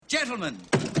Gentlemen,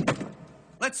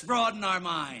 let's broaden our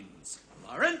minds.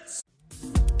 Lawrence?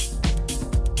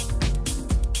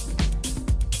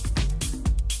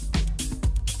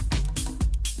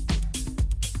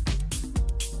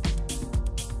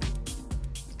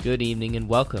 Good evening and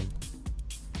welcome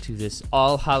to this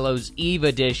All Hallows Eve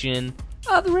edition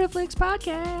of the Rifflix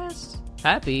Podcast.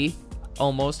 Happy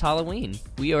almost Halloween.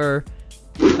 We are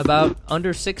about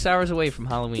under 6 hours away from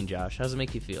Halloween, Josh. How does it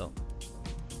make you feel?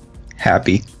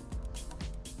 Happy.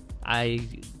 I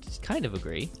kind of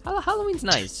agree. Halloween's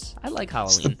nice. I like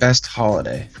Halloween. It's the best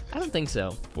holiday. I don't think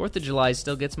so. 4th of July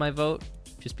still gets my vote,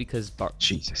 just because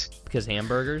because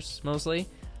hamburgers, mostly.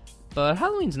 But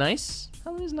Halloween's nice.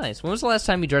 Halloween's nice. When was the last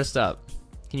time you dressed up?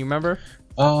 Can you remember?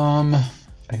 I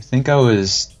think I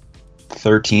was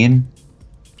 13,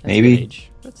 That's maybe. good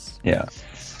age. Yeah,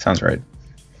 sounds right.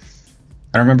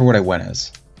 I don't remember what I went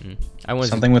as. I was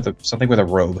something with a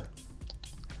robe.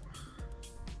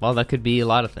 Well, that could be a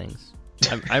lot of things.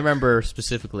 I remember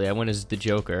specifically, I went as the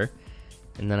Joker,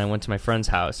 and then I went to my friend's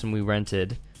house, and we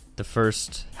rented the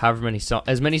first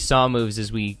as many Saw movies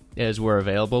as were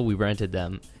available. We rented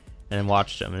them, and then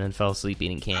watched them, and then fell asleep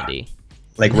eating candy.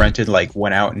 Rented,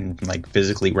 went out and,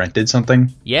 physically rented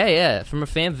something? Yeah, from a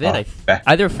fan vid. Oh,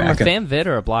 either from a fan vid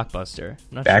or a Blockbuster.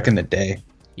 Back in the day.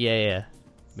 Yeah.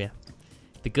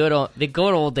 The good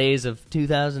old days of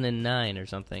 2009 or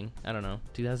something. I don't know,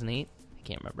 2008? I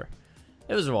can't remember.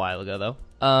 It was a while ago, though.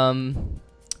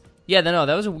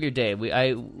 That was a weird day. We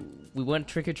went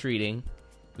trick-or-treating.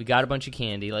 We got a bunch of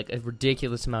candy, a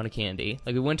ridiculous amount of candy.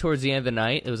 We went towards the end of the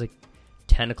night. It was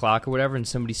 10 o'clock or whatever, and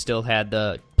somebody still had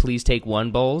the please take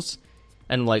one bowls.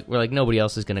 And we're nobody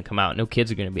else is going to come out. No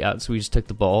kids are going to be out. So we just took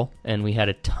the bowl, and we had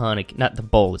a ton of, not the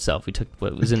bowl itself. We took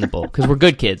what was in the bowl, because we're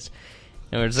good kids.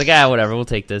 And we're just whatever, we'll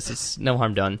take this. It's no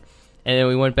harm done. And then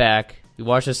we went back. We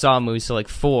watched a Saw movie till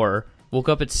 4. Woke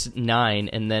up at 9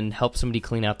 and then helped somebody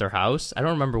clean out their house. I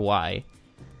don't remember why,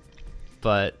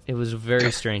 but it was a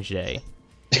very strange day.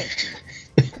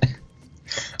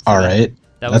 All right.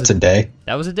 That's a day.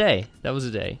 That was a day.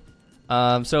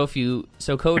 So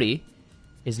Cody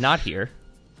is not here.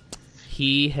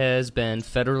 He has been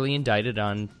federally indicted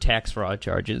on tax fraud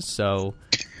charges, so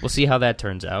we'll see how that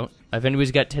turns out. If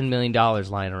anybody's got $10 million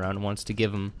lying around and wants to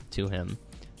give them to him,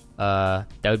 that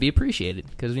would be appreciated,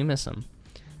 because we miss him.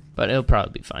 But it'll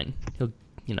probably be fine. He'll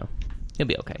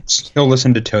be okay. He'll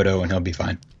listen to Toto and he'll be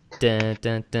fine. Dun,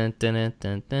 dun, dun, dun,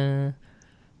 dun, dun.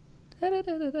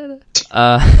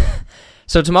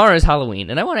 So tomorrow is Halloween,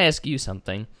 and I want to ask you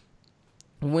something.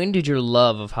 When did your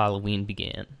love of Halloween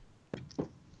begin?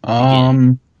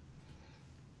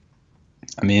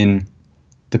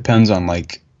 Depends on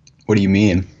what do you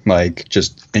mean?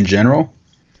 Just in general?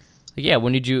 Yeah,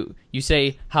 when did you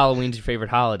say Halloween's your favorite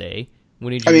holiday?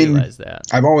 When did you realize that?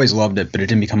 I've always loved it, but it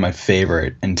didn't become my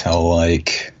favorite until,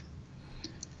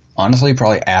 honestly,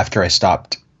 probably after I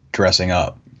stopped dressing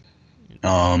up.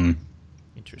 Interesting.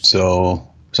 So,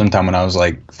 sometime when I was,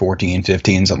 14,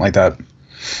 15, something like that.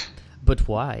 But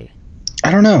why? I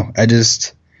don't know. I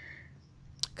just...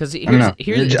 Because it I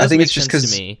think it's sense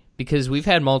just to me, because we've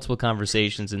had multiple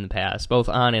conversations in the past, both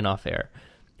on and off air,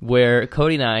 where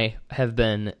Cody and I have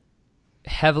been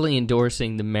heavily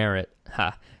endorsing the merit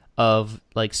of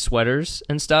sweaters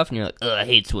and stuff, and you're like, ugh, I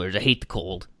hate sweaters, I hate the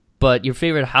cold. But your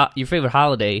favorite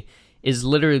holiday is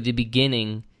literally the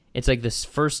beginning. It's this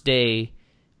first day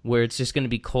where it's just going to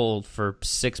be cold for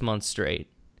 6 months straight.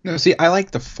 No, see, I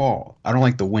like the fall. I don't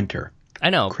like the winter.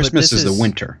 I know. Christmas is the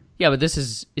winter. Yeah, but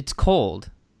it's cold.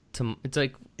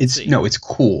 It's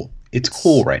cool. It's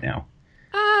cool right now.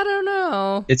 I don't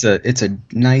know. It's a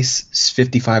nice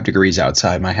 55 degrees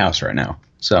outside my house right now.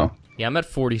 So yeah, I'm at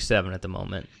 47 at the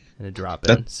moment. And a drop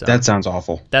in. That sounds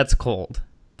awful. That's cold.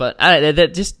 But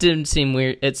that just didn't seem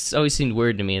weird. It's always seemed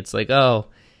weird to me. It's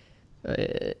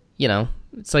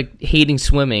it's like hating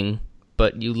swimming,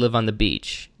 but you live on the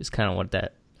beach. Is kind of what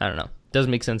that, I don't know.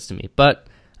 Doesn't make sense to me. But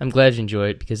I'm glad you enjoy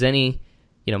it, because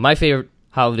my favorite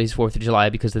holiday is 4th of July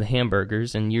because of the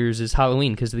hamburgers, and yours is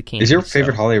Halloween because of the candy. Is your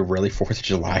favorite holiday really 4th of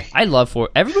July? I love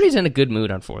everybody's in a good mood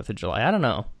on 4th of July. I don't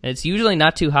know. It's usually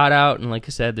not too hot out, and like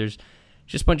I said, there's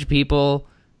just a bunch of people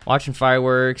watching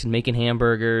fireworks and making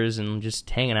hamburgers and just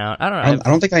hanging out. I don't know. I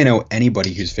don't think I know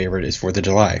anybody whose favorite is 4th of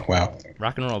July. Wow.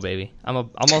 Rock and roll, baby. I'm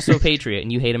also a patriot,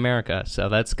 and you hate America, so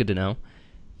that's good to know.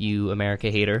 You America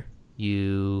hater.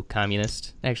 You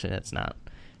communist. Actually, that's not.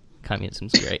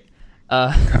 Communism's great.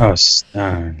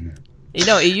 It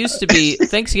used to be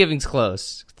Thanksgiving's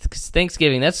close.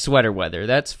 Thanksgiving, that's sweater weather.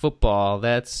 That's football.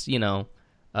 That's,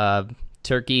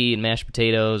 turkey and mashed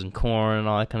potatoes and corn and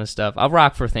all that kind of stuff. I'll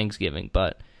rock for Thanksgiving,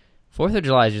 but 4th of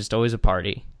July is just always a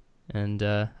party. and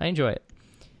I enjoy it.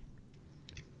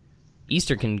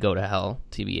 Easter can go to hell,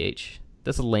 TBH.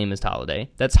 That's the lamest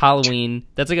holiday. That's Halloween.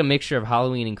 That's like a mixture of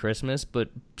Halloween and Christmas, but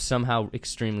somehow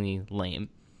extremely lame.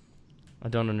 I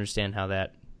don't understand how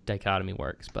that dichotomy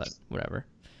works, but whatever.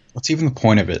 What's even the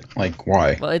point of it? Like,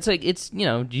 why? Well, it's like, it's, you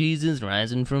know, Jesus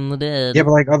rising from the dead. Yeah,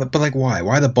 but like, why?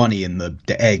 Why the bunny and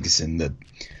the eggs and the...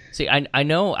 See, I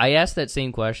know I asked that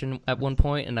same question at one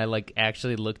point, and I like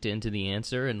actually looked into the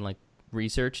answer and like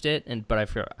researched it, but I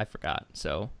forgot.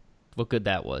 So, what good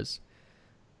that was.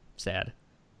 Sad.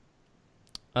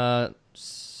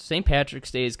 St.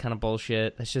 Patrick's Day is kind of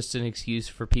bullshit. That's just an excuse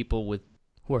for people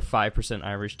who are 5%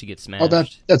 Irish to get smashed. Oh,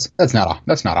 that's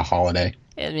not a holiday.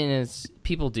 I mean, it's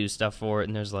people do stuff for it,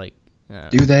 and there's like,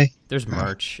 do they? There's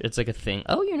merch. It's like a thing.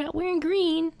 Oh, you're not wearing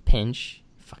green. Pinch.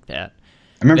 Fuck that.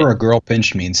 I remember a girl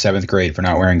pinched me in 7th grade for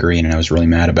not wearing green, and I was really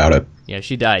mad about it. Yeah,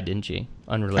 she died, didn't she?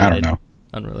 Unrelated. I don't know.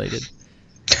 Unrelated.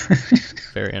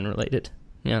 Very unrelated.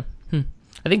 Yeah.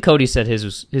 I think Cody said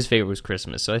his favorite was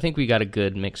Christmas, so I think we got a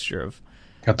good mixture of...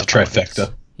 Got the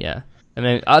trifecta. Yeah. I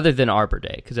mean, other than Arbor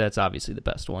Day, because that's obviously the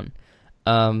best one.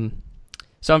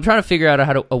 So I'm trying to figure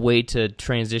out a way to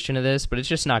transition to this, but it's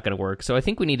just not going to work. So I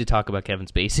think we need to talk about Kevin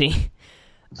Spacey.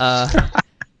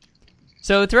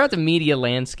 So throughout the media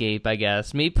landscape, I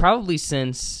guess, probably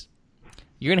since...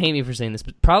 You're going to hate me for saying this,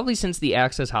 but probably since the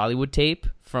Access Hollywood tape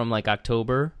from, like,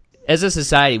 October... As a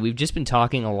society, we've just been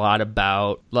talking a lot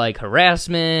about, like,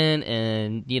 harassment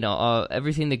and, you know,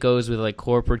 everything that goes with, like,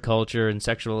 corporate culture and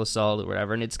sexual assault or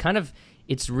whatever. And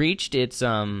it's reached its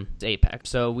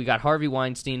apex. So we got Harvey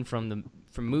Weinstein from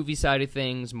movie side of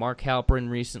things, Mark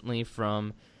Halperin recently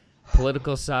from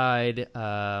political side.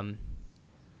 Who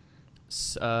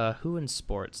in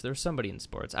sports? There's somebody in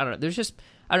sports. I don't know.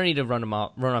 I don't need to run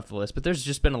off the list, but there's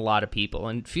just been a lot of people.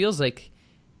 And it feels like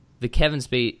the Kevin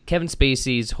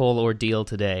Spacey's whole ordeal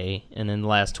today and in the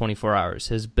last 24 hours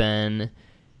has been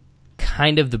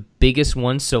kind of the biggest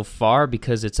one so far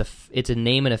because it's a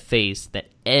name and a face that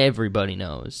everybody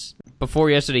knows. Before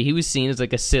yesterday, he was seen as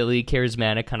like a silly,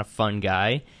 charismatic, kind of fun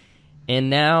guy. And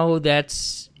now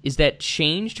is that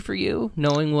changed for you,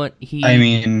 knowing what he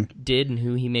did and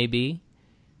who he may be?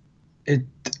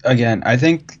 I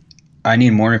think I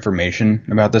need more information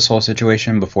about this whole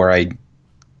situation before I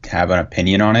have an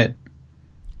opinion on it.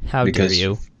 How dare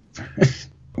you?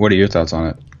 What are your thoughts on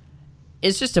it?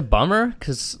 It's just a bummer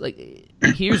because, like,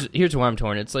 here's where I'm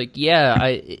torn. It's like, yeah,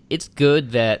 it's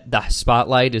good that the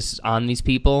spotlight is on these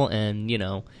people, and you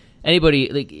know, anybody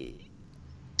like.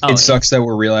 It sucks that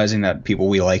we're realizing that people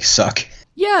we like suck.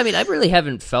 Yeah, I mean, I really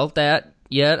haven't felt that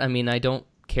yet. I mean, I don't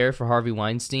care for Harvey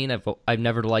Weinstein. I've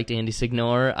never liked Andy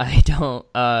Signore. I don't.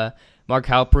 Mark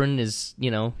Halperin is, you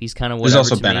know, he's kind of whatever.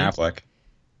 There's also to Ben me. Affleck.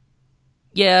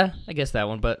 Yeah, I guess that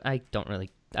one, but I don't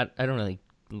really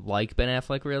like Ben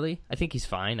Affleck, really. I think he's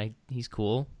fine. He's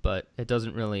cool, but it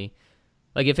doesn't really...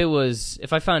 Like,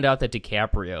 if I found out that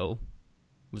DiCaprio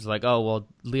was like, oh, well,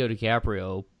 Leo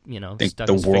DiCaprio, you know, I think stuck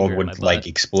the his world finger in my would, butt. like,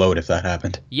 explode if that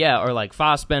happened. Yeah, or like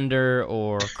Fassbender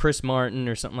or Chris Martin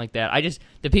or something like that.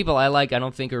 The people I like, I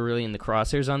don't think are really in the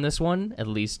crosshairs on this one. At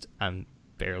least I'm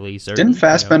fairly certain. Didn't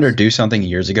Fassbender do something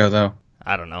years ago, though?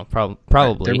 I don't know.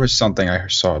 Probably. There was something I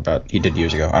saw about he did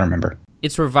years ago. I don't remember.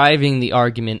 It's reviving the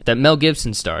argument that Mel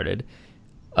Gibson started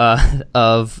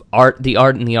of the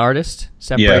art and the artist,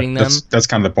 separating them. That's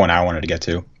kind of the point I wanted to get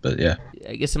to. But yeah,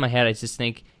 I guess in my head I just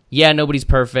think, yeah, nobody's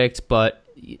perfect, but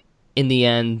in the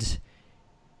end,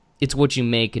 it's what you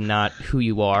make and not who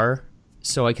you are.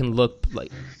 So I can look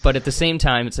like, but at the same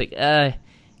time, it's like,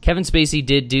 Kevin Spacey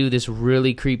did do this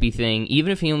really creepy thing,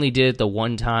 even if he only did it the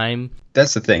one time.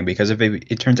 That's the thing, because if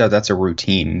it turns out that's a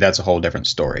routine, that's a whole different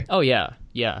story. Oh yeah.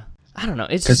 I don't know.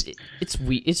 It's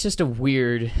just a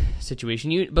weird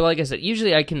situation. But like I said,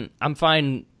 usually I'm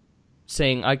fine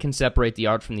saying I can separate the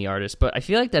art from the artist, but I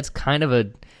feel like that's kind of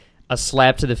a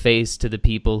slap to the face to the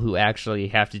people who actually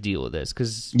have to deal with this.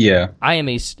 Because I am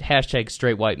a hashtag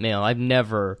straight white male. I've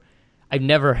never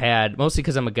had, mostly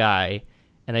because I'm a guy,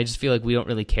 and I just feel like we don't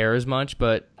really care as much,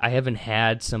 but I haven't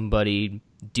had somebody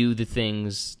do the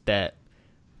things that,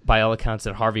 by all accounts,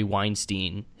 that Harvey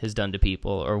Weinstein has done to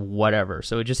people or whatever.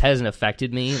 So it just hasn't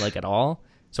affected me, like, at all.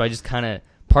 So I just kind of,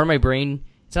 part of my brain,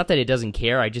 it's not that it doesn't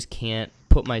care, I just can't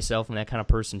put myself in that kind of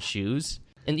person's shoes.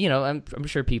 And, you know, I'm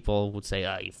sure people would say,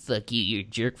 oh, fuck you, you're a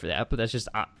jerk for that, but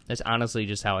that's honestly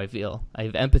just how I feel. I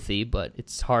have empathy, but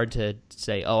it's hard to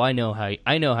say, oh, I know how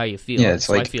you feel, yeah,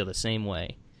 so I feel the same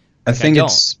way. I think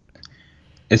it's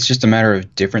just a matter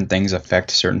of different things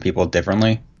affect certain people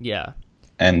differently. Yeah.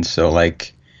 And so,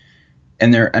 like,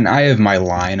 and I have my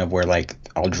line of where, like,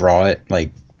 I'll draw it,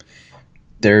 like,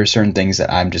 there are certain things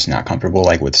that I'm just not comfortable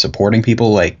like with supporting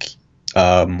people. Like,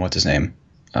 what's his name?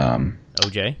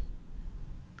 OJ.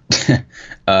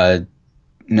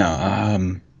 No,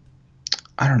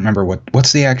 I don't remember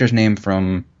what's the actor's name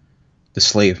from the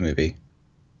Slave movie.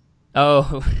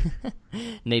 Oh,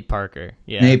 Nate Parker.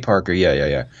 Yeah. Nate Parker.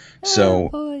 Yeah. So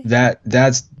boy.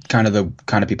 that's kind of the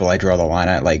kind of people I draw the line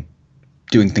at, like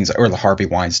doing things like, or the Harvey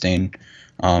Weinstein,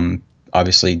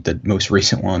 obviously the most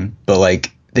recent one, but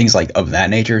like things like of that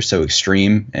nature, so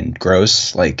extreme and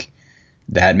gross, like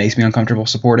that makes me uncomfortable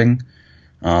supporting.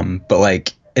 But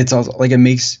like it's also like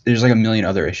there's like a million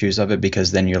other issues of it,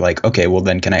 because then you're like, okay, well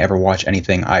then can I ever watch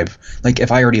anything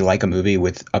if I already like a movie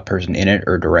with a person in it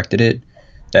or directed it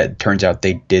that turns out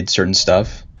they did certain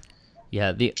stuff?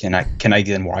 Yeah. Can I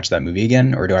then watch that movie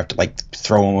again, or do I have to like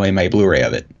throw away my Blu-ray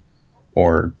of it?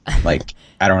 Or like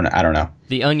I don't know.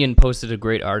 The Onion posted a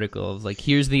great article of like,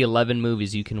 here's the 11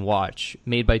 movies you can watch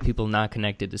made by people not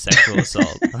connected to sexual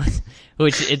assault,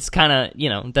 which it's kind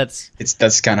of,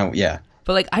 that's kind of, yeah.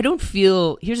 But like, I don't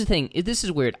feel. Here's the thing. This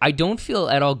is weird. I don't feel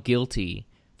at all guilty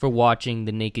for watching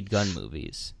the Naked Gun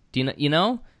movies. Do you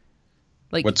know?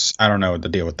 Like, I don't know the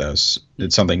deal with those.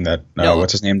 It's something that No.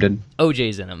 what's his name did.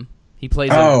 OJ's in them. He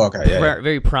plays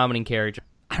very prominent character.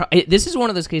 This is one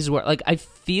of those cases where like I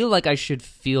feel like I should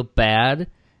feel bad,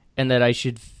 and that I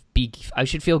should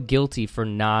feel guilty for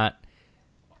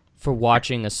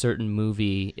watching a certain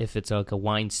movie if it's like a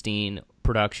Weinstein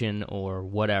production or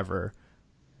whatever.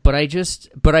 But I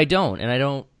don't, and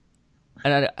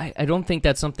I don't think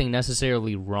that's something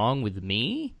necessarily wrong with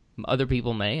me. Other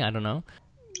people may, I don't know.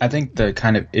 I think the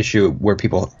kind of issue where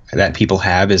people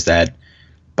have is that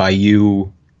by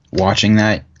you watching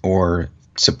that or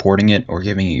supporting it or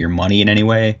giving it your money in any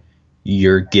way,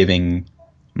 you're giving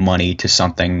money to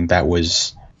something that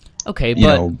was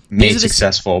made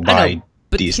successful by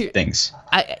these things.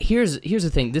 Here's the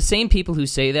thing. The same people who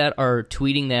say that are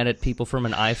tweeting that at people from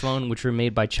an iPhone, which were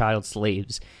made by child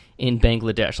slaves in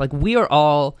Bangladesh. Like, we are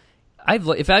all...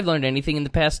 if I've learned anything in the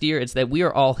past year, it's that we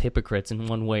are all hypocrites in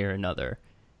one way or another.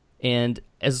 And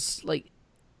you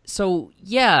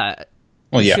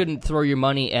shouldn't throw your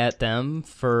money at them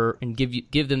and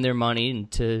give them their money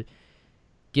and to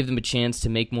give them a chance to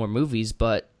make more movies,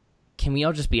 but can we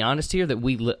all just be honest here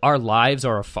that our lives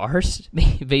are a farce,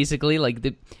 basically? Like,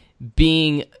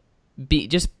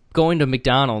 just going to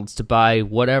McDonald's to buy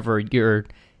whatever, you're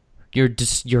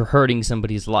hurting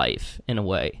somebody's life in a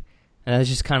way. And that's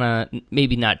just kind of,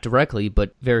 maybe not directly,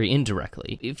 but very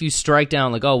indirectly. If you strike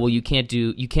down like, oh, well, you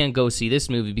can't go see this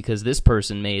movie because this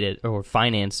person made it or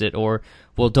financed it, or,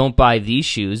 well, don't buy these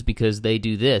shoes because they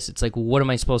do this. It's like, well, what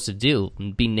am I supposed to do?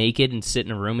 Be naked and sit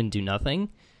in a room and do nothing?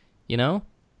 You know?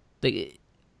 Like,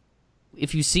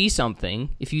 if you see something,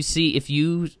 if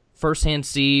you firsthand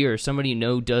see, or somebody you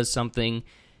know does something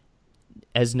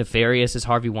as nefarious as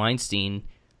Harvey Weinstein,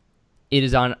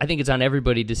 I think it's on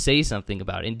everybody to say something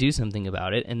about it and do something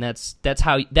about it, and that's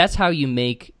how you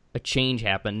make a change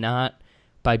happen, not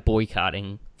by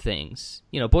boycotting things.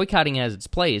 Boycotting has its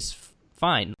place,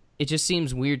 fine. It just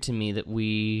seems weird to me that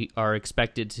we are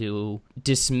expected to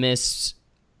dismiss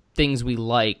things we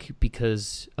like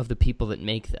because of the people that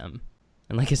make them.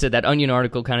 And like I said, that Onion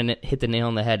article kind of hit the nail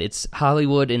on the head. It's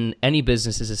Hollywood, and any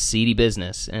business is a seedy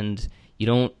business, and you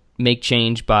don't make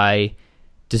change by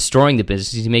destroying the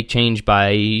business. You make change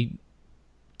by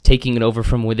taking it over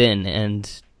from within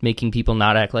and making people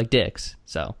not act like dicks.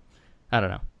 So, I don't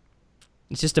know.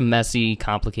 It's just a messy,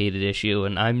 complicated issue,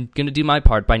 and I'm going to do my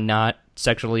part by not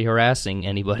sexually harassing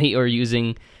anybody or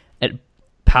using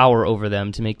power over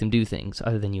them to make them do things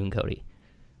other than you and Cody.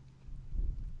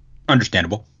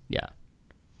 Understandable. Yeah.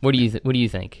 What do you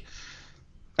think?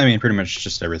 I mean, pretty much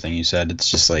just everything you said. It's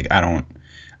just like,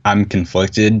 I'm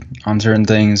conflicted on certain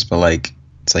things, but like,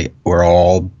 it's like we're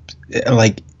all,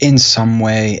 like, in some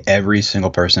way, every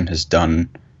single person has done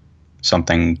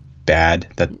something bad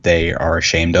that they are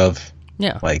ashamed of.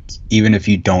 Yeah. Like, even if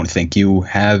you don't think you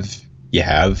have, you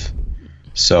have.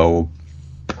 So,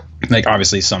 like,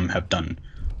 obviously some have done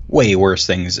way worse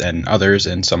things than others,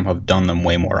 and some have done them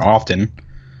way more often.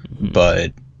 Mm-hmm.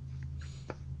 But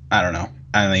I don't know.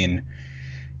 I mean,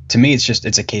 to me,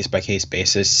 it's a case-by-case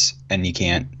basis, and you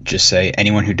can't just say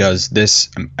anyone who does this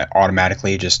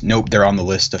automatically just, nope, they're on the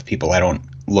list of people I don't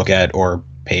look at or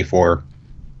pay for.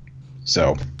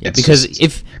 So, because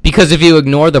if you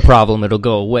ignore the problem, it'll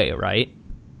go away, right?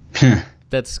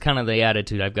 That's kind of the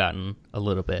attitude I've gotten a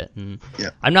little bit. And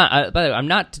yeah. By the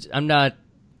way,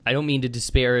 I don't mean to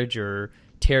disparage or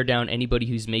tear down anybody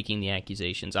who's making the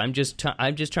accusations. I'm just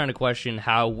trying to question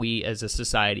how we as a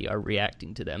society are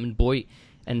reacting to them.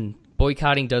 And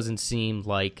boycotting doesn't seem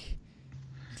like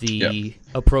the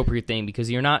appropriate thing,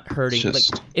 because you're not hurting.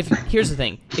 Just- Like, here's the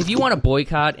thing: if you want to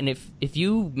boycott, and if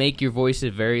you make your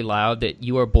voices very loud that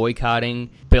you are boycotting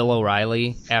Bill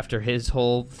O'Reilly after his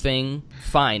whole thing,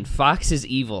 fine. Fox is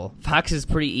evil. Fox is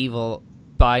pretty evil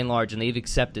by and large, and they've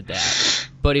accepted that.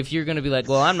 But if you're going to be like,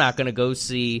 well, I'm not going to go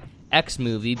see X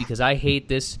movie because I hate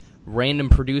this random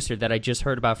producer that I just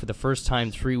heard about for the first time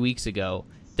 3 weeks ago,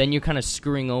 then you're kind of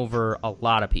screwing over a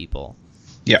lot of people.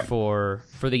 Yeah. For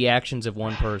the actions of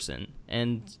one person.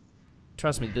 And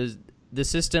trust me, the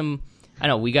system, I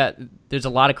know there's a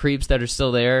lot of creeps that are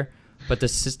still there, but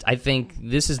I think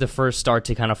this is the first start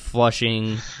to kind of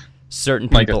flushing certain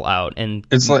people out and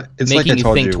it's like making I you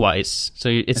told think you. twice. So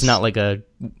it's not like a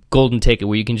golden ticket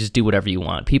where you can just do whatever you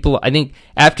want. People, I think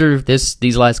after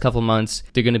these last couple of months,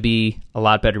 they're going to be a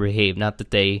lot better behaved. Not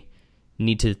that they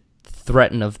need to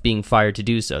threaten of being fired to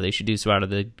do so. They should do so out of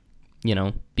the,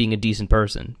 being a decent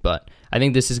person. But I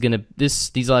think this is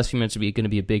these last few months are going to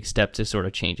be a big step to sort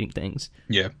of changing things.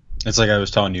 Yeah, it's like I was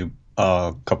telling you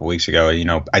a couple weeks ago.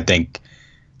 I think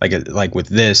like with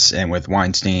this and with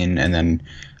Weinstein, and then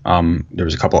there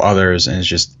was a couple others, and it's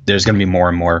just there's going to be more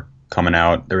and more coming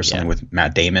out. There was something with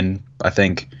Matt Damon, I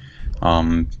think.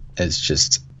 It's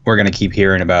just we're going to keep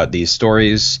hearing about these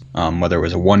stories, whether it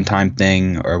was a one-time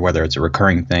thing or whether it's a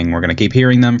recurring thing. We're going to keep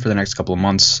hearing them for the next couple of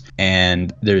months,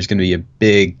 and there's going to be a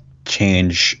big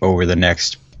change over the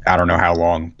next, I don't know how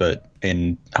long, but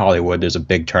in Hollywood, there's a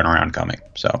big turnaround coming.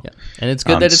 So, and it's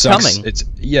good that it's sucks. coming. It's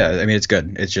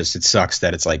good. It's just it sucks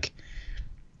that it's like,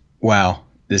 wow,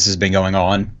 this has been going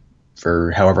on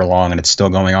for however long, and it's still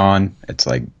going on. It's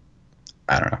like,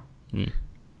 I don't know.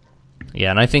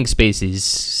 Yeah, and I think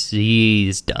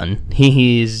he's done.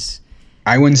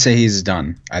 I wouldn't say he's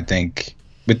done. I think,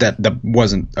 but that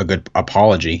wasn't a good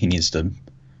apology. He needs to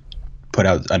put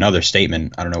out another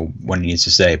statement. I don't know what he needs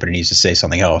to say, but he needs to say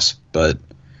something else. But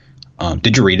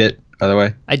did you read it, by the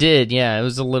way? I did, yeah. It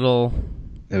was a little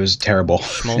It was terrible.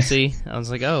 schmaltzy. I was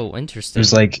like, oh, interesting. It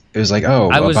was like, oh,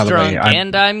 I was by the drunk way,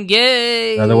 and I'm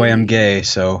gay. by the way, I'm gay,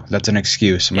 so that's an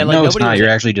excuse. I'm Yeah, like, like, no, it's nobody not. was- You're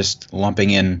actually just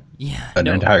lumping in an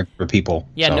entire group of people.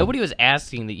 Yeah, so. nobody was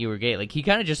asking that you were gay. Like, he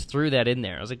kind of just threw that in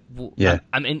there. I was like, well, Yeah.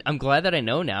 I'm glad that I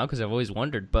know now because I've always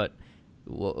wondered, but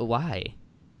why?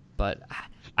 But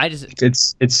I just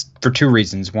It's for two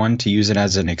reasons. One, to use it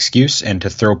as an excuse, and to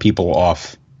throw people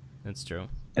off. that's true.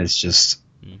 It's just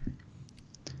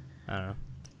I don't know.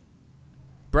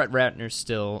 Brett Ratner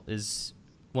still is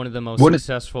one of the most What is-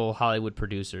 successful Hollywood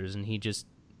producers, and he just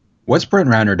what's Brett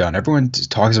Ratner done? Everyone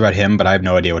talks about him, but I have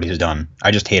no idea what he's done.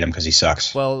 I just hate him because he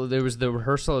sucks. well, there was the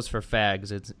rehearsals for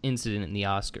Fags. It's an incident in the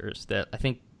Oscars that I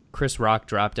think Chris Rock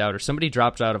dropped out, or somebody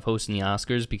dropped out of hosting the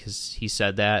Oscars because he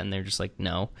said that, and they're just like,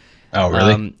 no. Oh,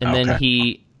 really? And then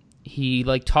Okay. he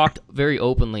like talked very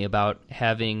openly about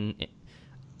having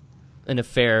an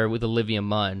affair with Olivia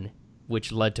Munn,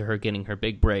 which led to her getting her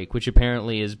big break, which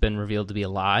apparently has been revealed to be a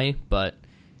lie. But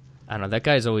I don't know. That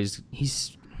guy's always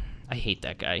I hate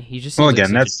that guy. He just Well, seems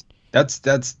again, like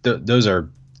such those are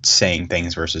saying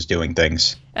things versus doing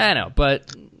things, I know,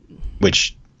 but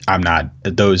which I'm not.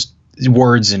 Those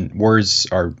words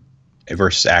are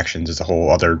versus actions is a whole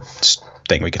other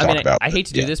thing we could talk about. I hate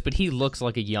to do Yeah. this, but he looks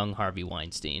like a young Harvey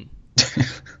Weinstein.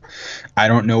 I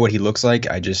don't know what he looks like.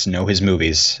 I just know his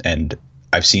movies, and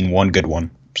I've seen one good one.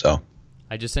 So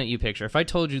I just sent you a picture. If I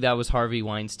told you that was Harvey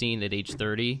Weinstein at age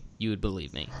 30, you would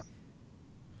believe me.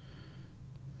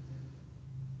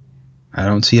 I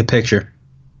don't see a picture.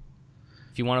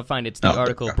 If you want to find it, it's the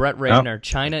article. Brett Ratner,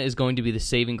 China is going to be the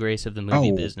saving grace of the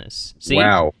movie business. See?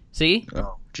 Wow. See?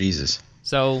 Oh, Jesus.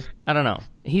 So, I don't know.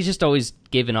 He's just always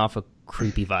given off a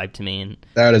creepy vibe to me. And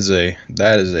That is a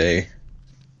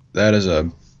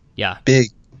yeah. big.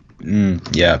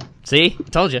 Yeah. See? I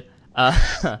told you.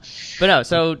 But no,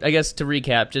 so I guess to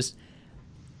recap, just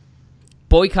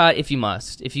boycott if you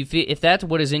must. If that's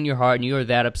what is in your heart and you are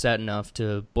that upset enough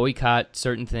to boycott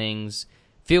certain things,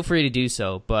 feel free to do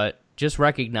so. But just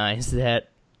recognize that,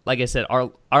 like I said,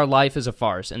 our life is a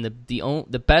farce, and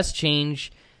the best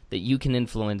change that you can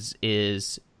influence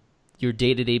is your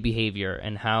day-to-day behavior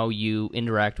and how you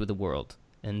interact with the world.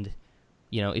 And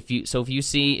if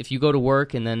you go to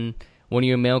work and then one of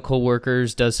your male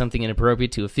coworkers does something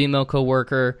inappropriate to a female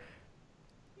coworker,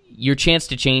 your chance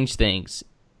to change things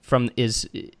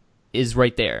is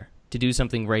right there, to do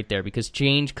something right there, because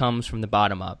change comes from the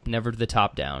bottom up, never the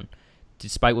top down,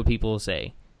 despite what people will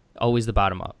say. Always the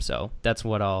bottom up. So that's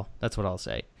what I'll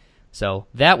say. So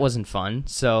that wasn't fun.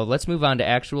 So let's move on to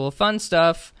actual fun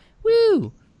stuff.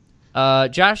 Woo!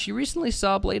 Josh, you recently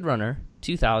saw Blade Runner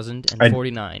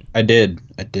 2049. I did.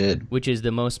 Which is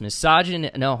the most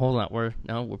misogynist. No, hold on. We're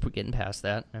getting past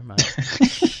that. Never mind.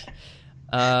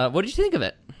 What did you think of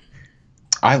it?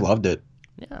 I loved it.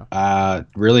 Yeah.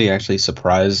 Really actually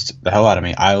surprised the hell out of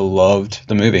me. I loved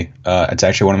the movie. It's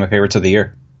actually one of my favorites of the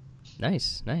year.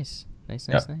 Nice.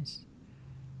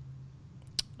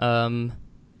 Yeah.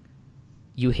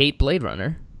 You hate Blade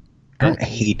Runner. I don't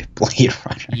hate Blade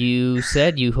Runner. You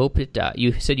said you hope it die.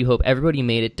 You said you hope everybody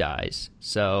made it dies.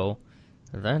 So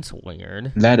that's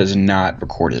weird. That is not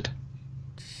recorded,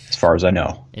 as far as I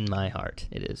know. In my heart,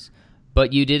 it is.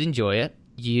 But you did enjoy it.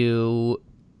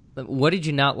 What did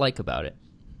you not like about it?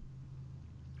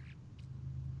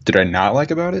 Did I not like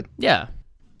about it? Yeah,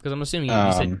 because I'm assuming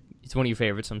you said it's one of your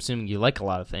favorites. I'm assuming you like a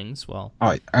lot of things. Well,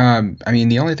 I mean,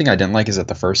 the only thing I didn't like is that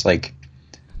the first, I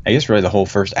guess really the whole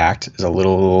first act is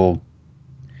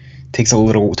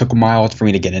took a while for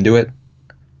me to get into it,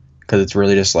 because it's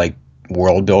really just like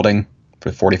world building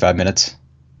for 45 minutes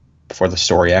before the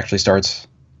story actually starts.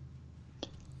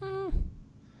 At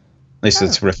least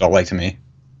that's what it felt like to me.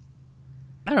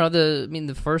 I don't know.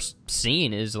 The first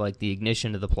scene is like the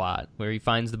ignition of the plot, where he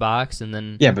finds the box, and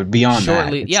then but beyond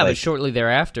shortly, that, but shortly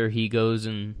thereafter, he goes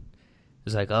and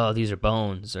is like, "Oh, these are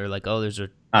bones," or like, "Oh, there's a."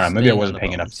 I don't know. Maybe I wasn't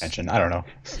paying enough attention. I don't know.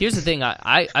 Here's the thing: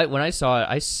 I when I saw it,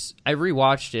 I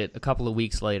rewatched it a couple of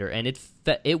weeks later, and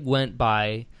it went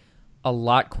by a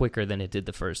lot quicker than it did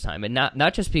the first time, and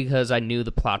not just because I knew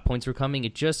the plot points were coming.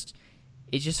 It just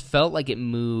felt like it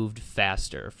moved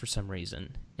faster for some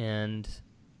reason, and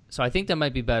so I think that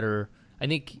might be better. I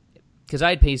think because I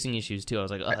had pacing issues too. I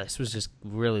was like, "Oh, this was just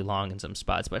really long in some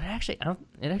spots," but it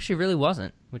actually really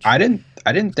wasn't. Which I didn't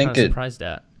think that. Surprised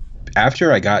at.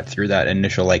 After I got through that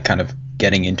initial kind of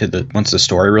getting into once the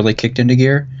story really kicked into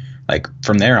gear,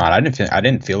 from there on, I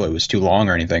didn't feel it was too long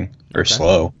or anything or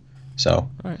slow. So,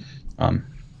 all right. I don't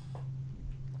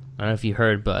know if you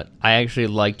heard, but I actually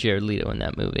like Jared Leto in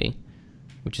that movie,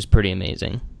 which is pretty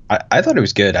amazing. I thought it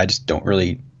was good. I just don't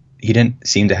really. He didn't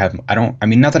seem to have. Not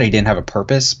that he didn't have a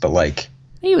purpose, but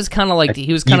he was kind of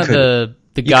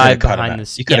the guy behind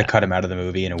this. You could have cut him out of the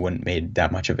movie, and it wouldn't made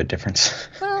that much of a difference.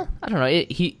 Well, I don't know.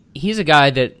 He's a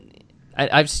guy that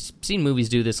I've seen movies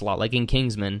do this a lot. Like in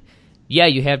Kingsman, yeah,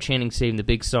 you have Channing Tatum, the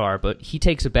big star, but he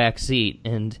takes a back seat.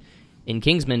 And in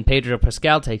Kingsman, Pedro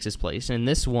Pascal takes his place. And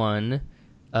this one,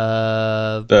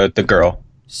 the girl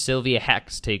Sylvia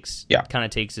Hex takes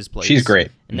his place. She's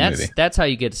great. And that's how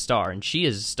you get a star. And she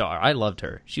is a star. I loved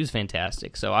her. She was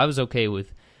fantastic. So I was okay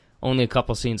with only a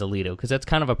couple scenes of Leto, because that's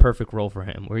kind of a perfect role for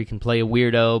him, where he can play a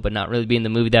weirdo but not really be in the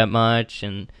movie that much,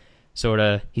 and sort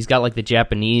of he's got the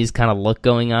Japanese kind of look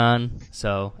going on.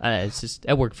 So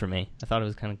it worked for me. I thought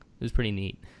it was pretty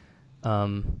neat.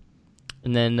 And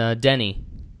then Denny,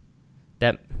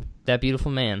 that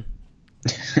beautiful man,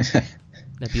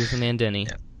 Denny.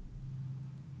 Yeah.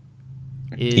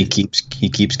 He keeps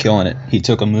killing it. He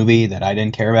took a movie that I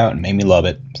didn't care about and made me love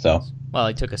it. So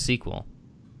he took a sequel.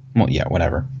 Well, yeah,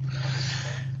 whatever.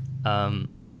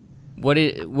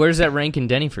 Where does that rank in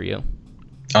Denny for you?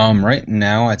 Right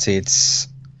now, I'd say it's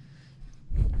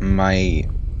I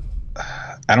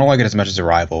don't like it as much as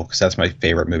Arrival, because that's my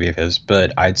favorite movie of his,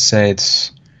 but I'd say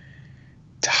it's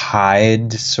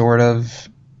tied, sort of,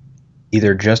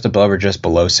 either just above or just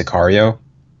below Sicario,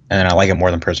 and then I like it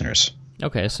more than Prisoners.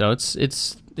 Okay, so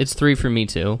it's 3 for me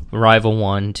too. Arrival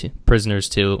 1, Prisoners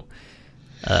 2,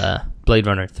 Blade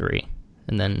Runner 3,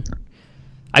 and then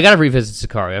I gotta revisit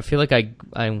Sicario. I feel like I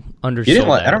undersold you didn't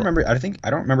that. I don't remember. I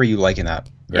don't remember you liking that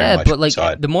very much.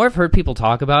 But the more I've heard people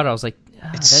talk about it, I was like,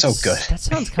 it's so good. That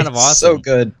sounds kind of awesome. So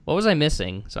good. What was I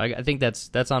missing? So I think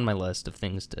that's on my list of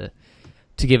things to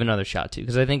give another shot to,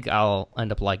 because I think I'll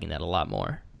end up liking that a lot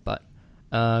more. But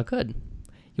good.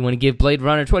 You want to give Blade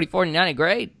Runner 2049 a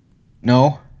grade?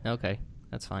 No. Okay,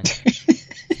 that's fine.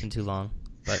 It's been too long,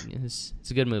 but it's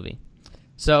a good movie.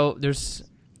 So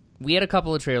we had a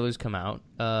couple of trailers come out,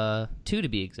 2 to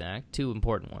be exact, 2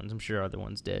 important ones. I'm sure other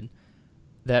ones did.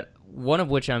 That one of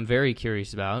which I'm very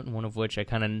curious about, and one of which I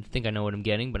kind of think I know what I'm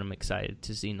getting, but I'm excited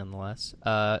to see nonetheless.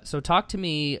 So talk to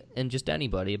me, and just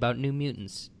anybody, about New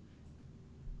Mutants.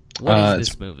 What is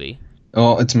this movie?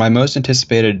 Well, it's my most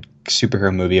anticipated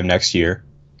superhero movie of next year.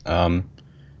 I'm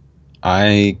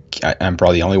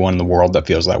probably the only one in the world that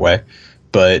feels that way,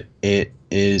 but it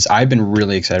is. I've been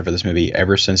really excited for this movie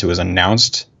ever since it was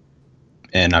announced,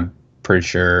 and I'm pretty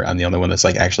sure I'm the only one that's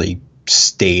actually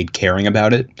stayed caring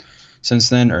about it since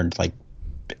then, or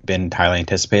been highly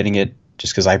anticipating it,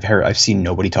 just because I've seen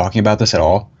nobody talking about this at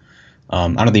all. I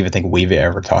don't even think we've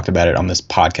ever talked about it on this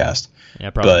podcast. Yeah,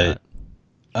 probably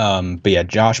not. But yeah,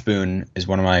 Josh Boone is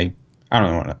one of my I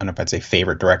don't know if I'd say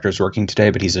favorite directors working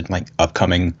today, but he's a like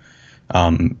upcoming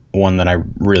one that I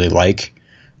really like.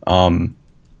 And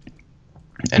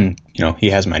he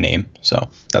has my name, so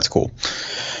that's cool.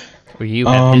 Or you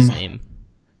have his name.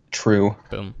 True.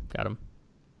 Boom, got him.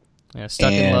 Yeah,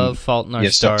 Stuck in Love, Fault in Our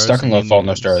Stars. Stuck in Love, Fault in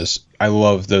Our Stars. I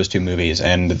love those two movies,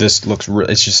 and this looks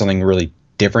it's just something really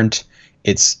different.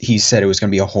 He said it was going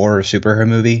to be a horror superhero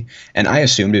movie, and I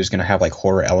assumed it was going to have like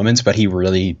horror elements, but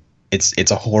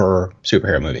it's a horror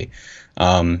superhero movie,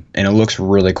 and it looks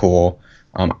really cool.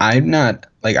 I'm not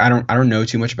like I don't know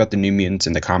too much about the New Mutants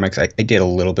in the comics. I did a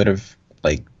little bit of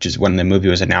like just when the movie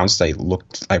was announced.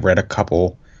 I read a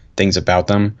couple things about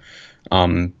them,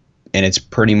 and it's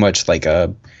pretty much like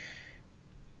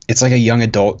it's like a young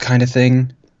adult kind of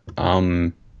thing,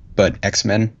 but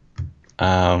X-Men,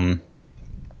 and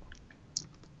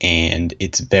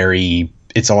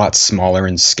it's a lot smaller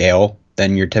in scale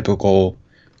than your typical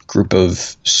group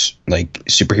of like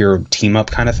superhero team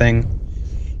up kind of thing.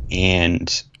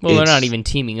 And they're not even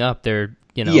teaming up; they're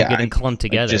getting clumped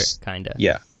together, kind of.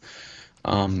 Yeah.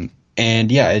 And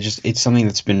yeah, it's something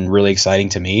that's been really exciting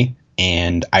to me,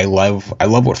 and I love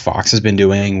what Fox has been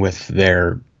doing with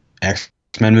their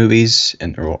X-Men movies,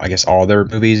 and I guess all their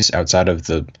movies outside of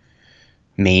the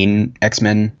main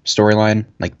X-Men storyline,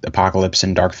 like Apocalypse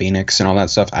and Dark Phoenix and all that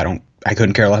stuff. I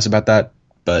couldn't care less about that,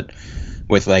 but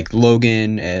with like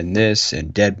Logan and this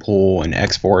and Deadpool and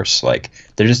X-Force, like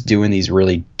they're just doing these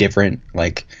really different,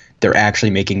 like they're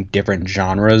actually making different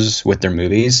genres with their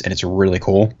movies, and it's really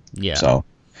cool. Yeah. So,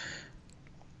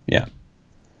 yeah.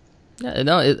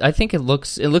 No, I think it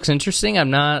looks interesting. I'm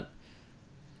not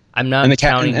and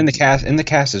counting. And the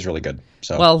cast is really good.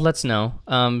 So well, let's know.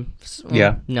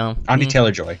 Yeah. No. Anya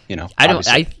Taylor-Joy.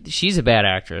 She's a bad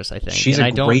actress. I think she's I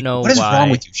don't know what is why.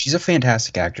 wrong with you. She's a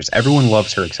fantastic actress. Everyone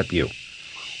loves her except you.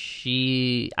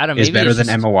 I don't know. Is better than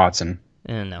Emma Watson.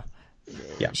 No.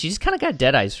 Yeah. She's kind of got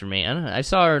dead eyes for me. I don't know. I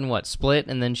saw her in Split,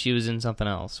 and then she was in something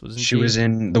else. Wasn't she? She was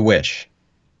in The Witch.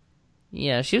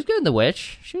 Yeah, she was good in The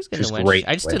Witch. She was great.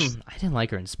 I didn't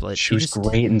like her in Split. She was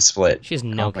great in Split. She has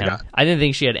no I didn't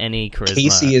think she had any charisma.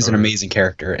 Casey is an amazing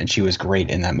character, and she was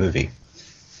great in that movie.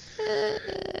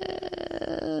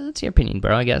 That's your opinion,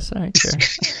 bro. I guess. All right, sure.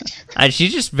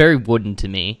 She's just very wooden to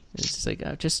me. It's just like,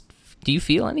 do you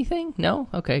feel anything? No.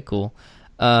 Okay, cool.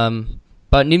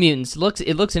 But New Mutants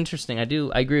looks interesting. I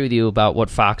agree with you about what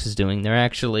Fox is doing. They're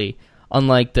actually,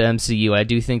 unlike the MCU, I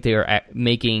do think they are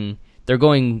they're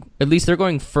going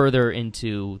further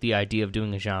into the idea of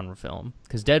doing a genre film.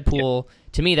 Because Deadpool,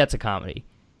 to me, that's a comedy.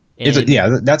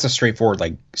 That's a straightforward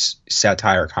like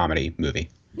satire comedy movie.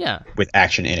 Yeah, with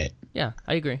action in it. Yeah,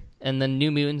 I agree. And then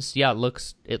New Mutants, it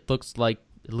looks like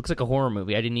a horror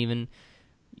movie.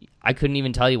 I couldn't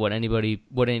even tell you what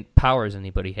powers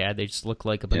anybody had. They just looked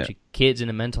like a bunch of kids in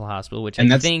a mental hospital, which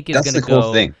I think is going to go.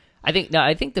 Cool thing. I think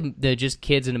the just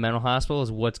kids in a mental hospital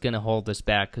is what's going to hold us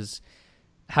back. Because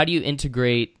how do you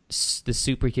integrate the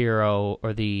superhero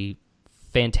or the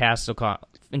fantastical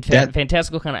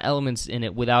kind of elements in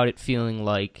it without it feeling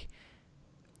like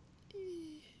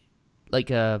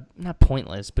not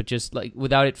pointless, but just like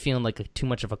without it feeling like too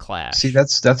much of a clash? See,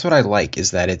 that's what I like,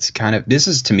 is that it's kind of, this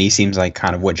is to me seems like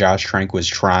kind of what Josh Trank was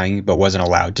trying but wasn't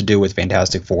allowed to do with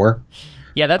Fantastic Four.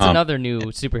 Yeah, that's another new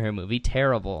superhero movie.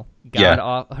 Terrible,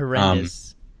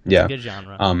 horrendous. It's a good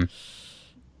genre.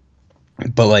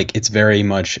 But like it's very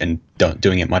much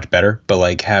doing it much better. But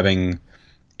like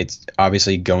it's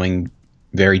obviously going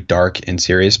very dark and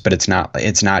serious, but it's not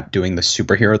doing the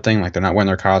superhero thing. Like they're not wearing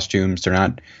their costumes. They're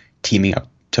not teaming up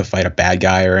to fight a bad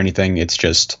guy or anything. It's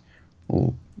just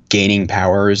gaining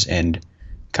powers and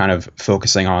kind of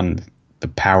focusing on the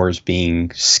powers being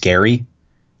scary.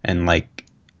 And like,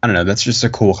 I don't know, that's just a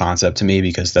cool concept to me,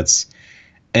 because that's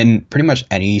in pretty much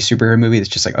any superhero movie. It's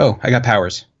just like, oh, I got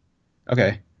powers.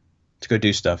 Okay, let's go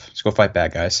do stuff. Let's go fight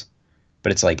bad guys.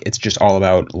 But it's like, it's just all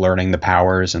about learning the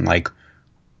powers, and like,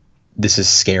 this is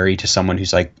scary to someone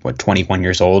who's like, 21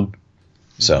 years old.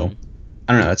 So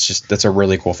I don't know. That's a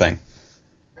really cool thing.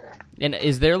 And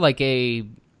is there like I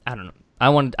don't know.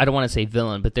 I don't want to say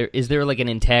villain, but is there like an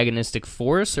antagonistic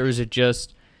force, or is it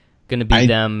just going to be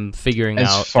them figuring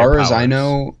out? As far as I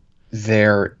know,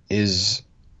 there is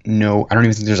no. I don't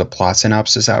even think there's a plot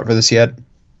synopsis out for this yet.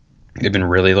 They've been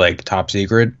really like top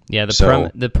secret. Yeah,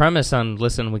 the premise on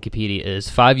Wikipedia is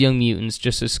 5 young mutants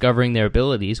just discovering their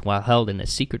abilities while held in a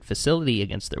secret facility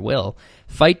against their will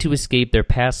fight to escape their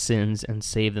past sins and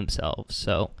save themselves.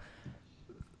 So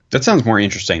that sounds more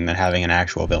interesting than having an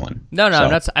actual villain. No,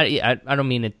 that's I don't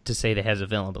mean it to say that it has a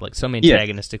villain, but like some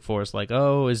antagonistic force, like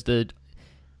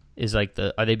is like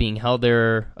are they being held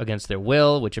there against their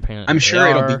will, which apparently I'm sure they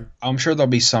it'll are. be. I'm sure there'll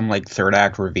be some like third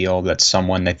act reveal that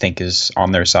someone they think is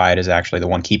on their side is actually the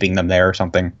one keeping them there or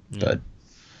something. Yeah.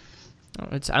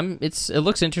 But It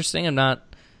looks interesting.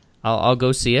 I'll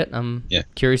go see it. I'm Yeah.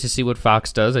 curious to see what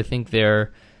Fox does. I think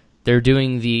they're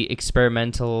doing the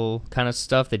experimental kind of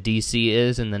stuff that DC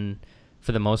is, and then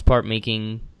for the most part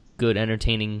making good,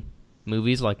 entertaining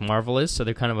movies like Marvel is. So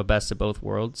they're kind of a best of both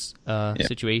worlds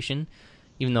situation.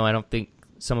 Even though I don't think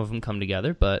some of them come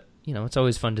together, but it's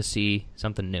always fun to see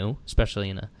something new, especially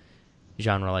in a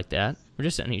genre like that, or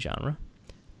just any genre.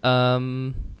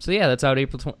 So yeah, that's out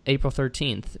April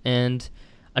 13th, and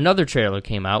another trailer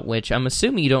came out, which I'm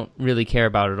assuming you don't really care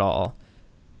about at all.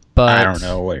 But I don't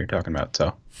know what you're talking about.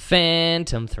 So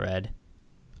Phantom Thread.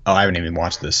 I haven't even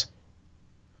watched this.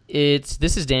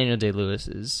 This is Daniel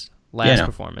Day-Lewis's last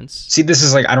performance. See, this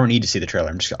is like I don't need to see the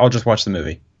trailer. I'll just watch the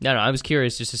movie. No, I was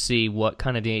curious just to see what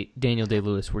kind of Daniel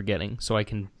Day-Lewis we're getting, so I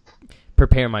can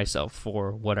prepare myself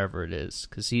for whatever it is.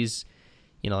 Because he's,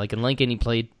 like in Lincoln, he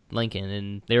played Lincoln,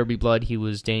 and There Will Be Blood, he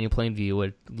was Daniel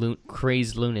Plainview, a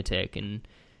crazed lunatic, and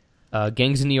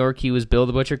Gangs of New York, he was Bill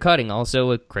the Butcher Cutting,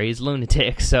 also a crazed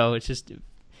lunatic. So it's just,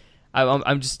 I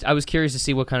was curious to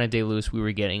see what kind of Day-Lewis we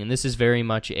were getting, and this is very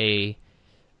much a,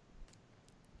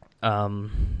 I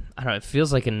don't know, it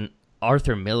feels like an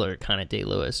Arthur Miller kind of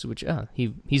Day-Lewis, which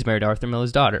he's married to Arthur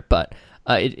Miller's daughter, but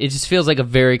it just feels like a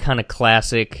very kind of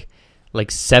classic, like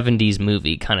 70s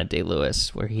movie kind of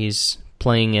Day-Lewis, where he's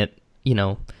playing it,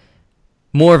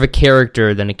 more of a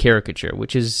character than a caricature,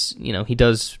 which is,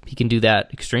 he can do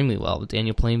that extremely well. With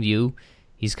Daniel Plainview,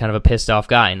 he's kind of a pissed off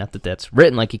guy. Not that that's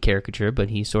written like a caricature, but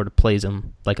he sort of plays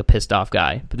him like a pissed off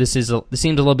guy. But this seems a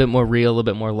little bit more real, a little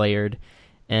bit more layered,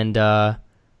 and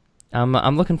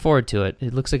I'm looking forward to it.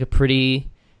 It looks like a pretty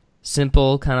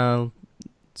simple kind of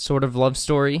sort of love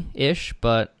story-ish,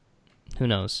 but who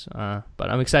knows? But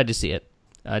I'm excited to see it.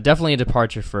 Definitely a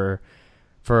departure for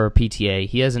PTA.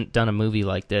 He hasn't done a movie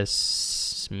like this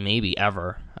maybe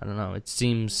ever. I don't know. It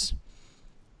seems.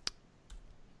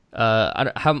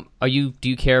 Do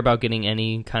you care about getting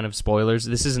any kind of spoilers?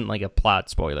 This isn't like a plot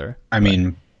spoiler. I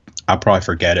mean, I'll probably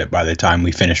forget it by the time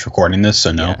we finish recording this,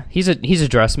 so no. Yeah. He's a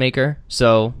dressmaker,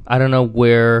 so I don't know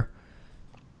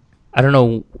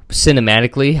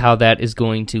cinematically how that is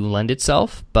going to lend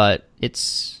itself, but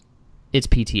it's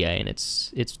PTA and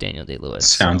it's Daniel Day-Lewis.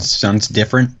 Sounds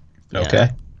different. Yeah. Okay.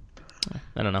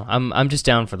 I don't know. I'm just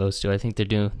down for those two. I think they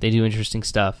do interesting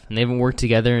stuff, and they haven't worked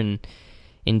together in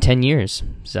 10 years.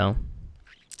 So,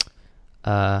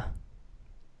 yeah,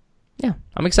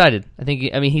 I'm excited. I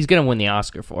mean, he's gonna win the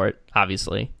Oscar for it,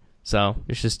 obviously. So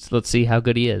let's see how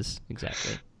good he is.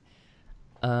 Exactly.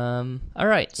 All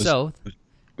right.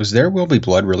 Was There Will Be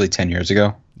Blood really 10 years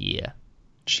ago? Yeah.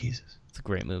 Jesus. It's a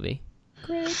great movie.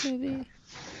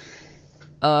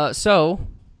 So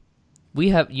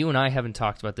you and I haven't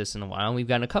talked about this in a while. We've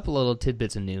gotten a couple little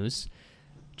tidbits of news.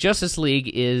 Justice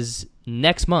League is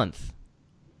next month.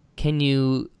 Can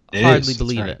you hardly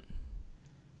believe it?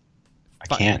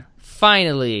 I can't.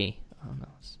 Finally. Oh, no.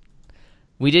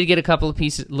 We did get a couple of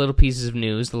little pieces of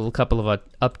news, a couple of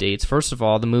updates. First of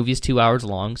all, the movie is 2 hours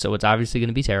long, so it's obviously going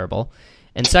to be terrible.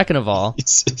 And second of all,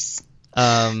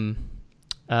 I don't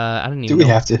even know.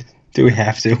 Do we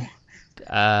have to?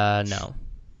 No.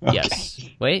 Okay. Yes.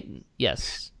 Wait.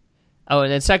 Yes. Oh,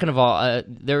 and then second of all,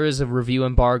 there is a review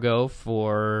embargo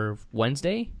for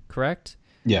Wednesday, correct?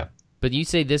 Yeah. But you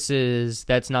say that's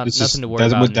nothing to worry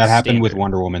about. That happened with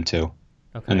Wonder Woman 2.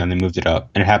 Okay. And then they moved it up.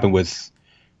 And it happened with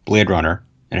Blade Runner,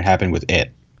 and it happened with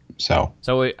It. So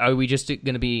are we just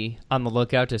going to be on the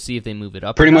lookout to see if they move it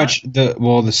up? Pretty much.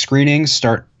 The screenings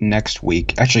start next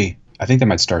week. Actually, I think they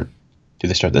might start. Do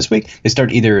they start this week? They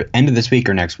start either end of this week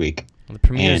or next week. Well, the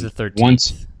premiere is the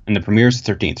 13th. And the premiere is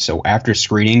the 13th. So after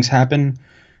screenings happen,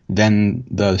 then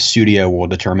the studio will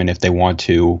determine if they want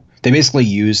to. They basically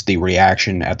use the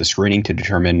reaction at the screening to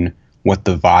determine what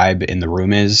the vibe in the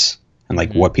room is and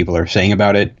like what people are saying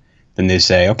about it. Then they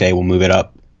say, okay, we'll move it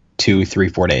up 2, 3,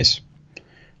 4 days.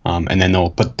 And then they'll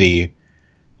put the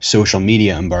social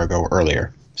media embargo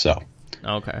earlier. So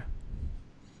okay.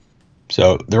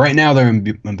 So right now their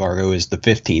embargo is the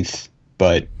 15th,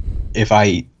 but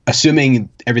assuming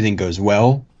everything goes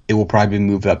well, it will probably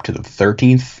move up to the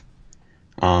 13th,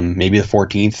 maybe the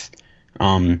 14th,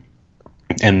 and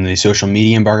the social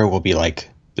media embargo will be like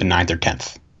the 9th or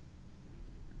 10th.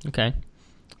 Okay.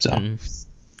 So. And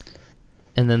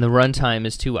then the runtime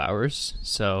is 2 hours,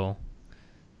 so.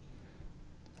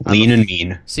 Lean and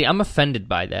mean. See, I'm offended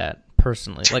by that,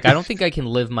 personally. Like, I don't think I can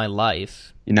live my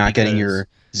life. You're not getting your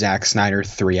Zack Snyder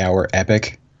 3-hour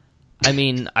epic? I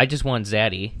mean, I just want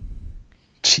Zaddy.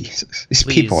 Jesus, these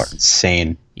people are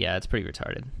insane. Yeah, it's pretty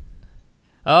retarded.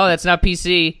 Oh, that's not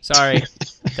PC. Sorry.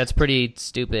 That's pretty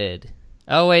stupid.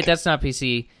 Oh, wait, that's not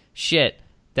PC. Shit.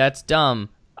 That's dumb.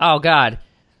 Oh, God.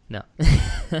 No.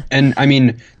 And, I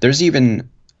mean, there's even,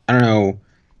 I don't know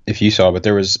if you saw, but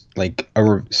there was, like,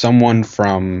 someone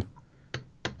from,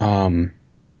 the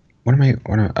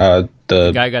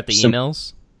guy got the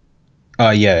emails?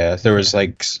 Yeah. There was,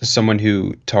 like, someone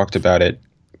who talked about it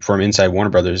from inside Warner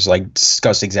Brothers, like,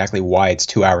 discussed exactly why it's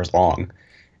 2 hours long.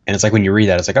 And it's like when you read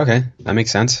that, it's like, okay, that makes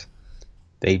sense.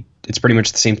 It's pretty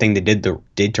much the same thing they did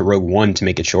to Rogue One to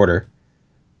make it shorter.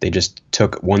 They just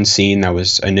took one scene that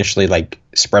was initially like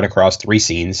spread across 3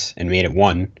 scenes and made it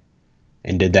one,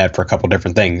 and did that for a couple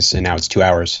different things, and now it's 2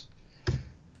 hours.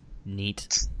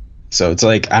 Neat. So it's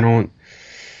like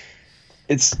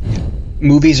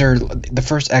movies are, the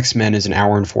first X-Men is an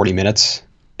hour and 40 minutes,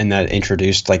 and that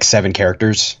introduced like 7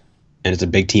 characters, and it's a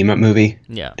big team up movie.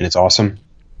 Yeah, and it's awesome.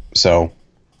 So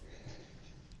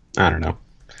I don't know.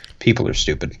 People are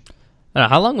stupid. I don't know,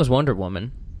 how long was Wonder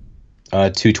Woman?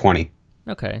 220.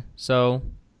 Okay, so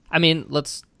I mean,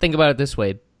 let's think about it this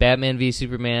way: Batman v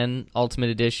Superman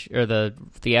Ultimate Edition, or the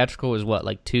theatrical, was what,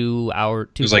 like 2 hour,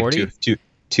 240? It was like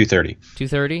 230.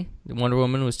 230. Wonder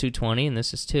Woman was 220, and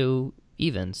this is 2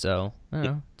 even. So I don't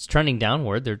know. It's trending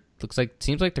downward.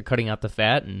 Seems like they're cutting out the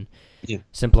fat and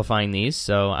simplifying these.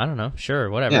 So I don't know. Sure,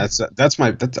 whatever. Yeah, that's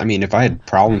I mean, if I had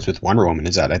problems with Wonder Woman,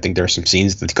 is that I think there are some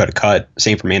scenes that they could have cut.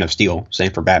 Same for Man of Steel.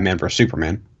 Same for Batman vs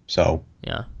Superman. So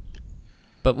yeah.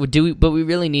 But we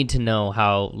really need to know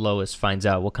how Lois finds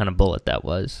out what kind of bullet that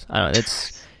was. I don't know.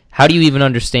 How do you even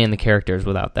understand the characters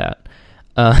without that?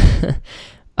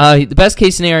 The best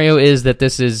case scenario is that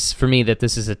this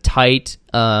is a tight,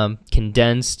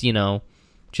 condensed,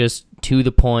 just to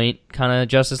the point kind of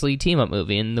Justice League team up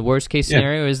movie. And the worst case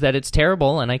scenario is that it's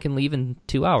terrible and I can leave in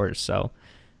 2 hours. So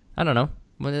I don't know.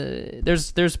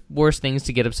 There's worse things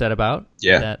to get upset about.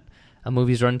 Yeah. That a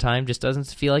movie's runtime just doesn't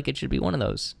feel like it should be one of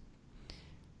those.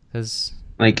 Because,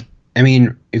 like, I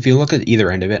mean, if you look at either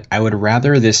end of it, I would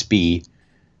rather this be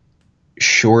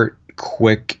short,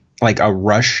 quick, like a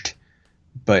rushed,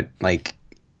 but like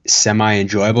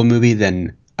semi-enjoyable movie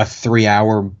than a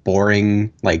 3-hour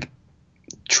boring like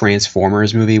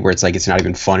Transformers movie where it's like it's not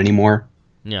even fun anymore.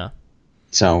 Yeah.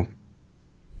 So,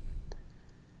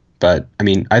 but I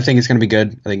mean, I think it's gonna be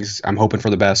good. I'm hoping for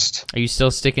the best. Are you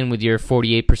still sticking with your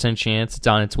 48% chance it's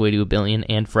on its way to $1 billion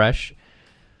and fresh?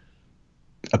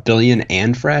 $1 billion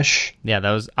and fresh? Yeah,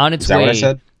 that was on its way. Is that what I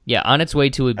said? Yeah, on its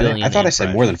way to $1 billion. I thought I said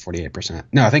fresh. More than 48%.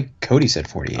 No, I think Cody said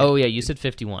 48. Oh yeah, you said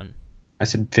 51. I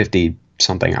said 50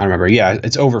 something. I don't remember. Yeah,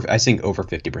 it's over. I think over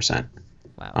 50%.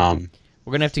 Wow.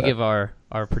 We're gonna have to give our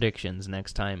predictions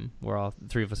next time we're all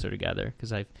 3 of us are together,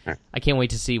 because I can't wait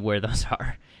to see where those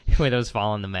are, where those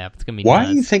fall on the map. It's gonna be. Why nuts.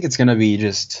 do you think it's gonna be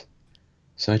just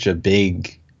such a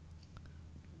big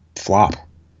flop?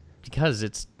 Because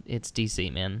it's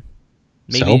DC, man.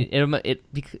 Maybe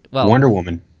well, Wonder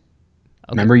Woman.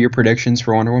 Okay. Remember your predictions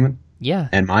for Wonder Woman? Yeah.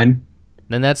 And mine?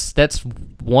 Then that's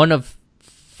one of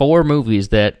 4 movies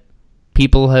that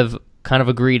people have kind of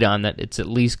agreed on that it's at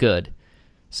least good.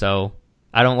 So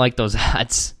I don't like those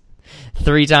odds.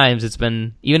 3 times it's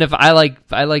been, even if I like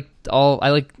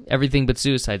everything but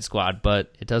Suicide Squad,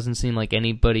 but it doesn't seem like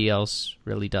anybody else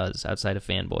really does outside of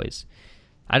fanboys.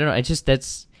 I don't know.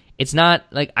 It's not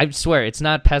like, I swear, it's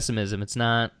not pessimism. It's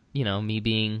not, me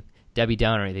being Debbie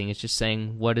Downer or anything. It's just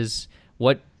saying what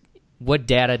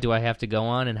data do I have to go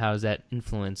on, and how does that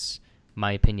influence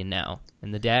my opinion now?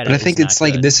 And the data. But I think it's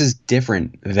like, this is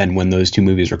different than when those 2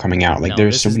 movies were coming out. Like,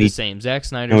 there's so many. This is the same. Zack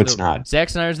Snyder. No, it's not. Zack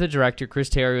Snyder's the director. Chris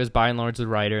Terrio is by and large the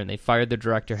writer, and they fired the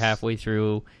director halfway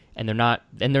through, and they're not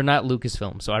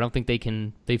Lucasfilm, so I don't think they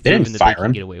can. They've proven that they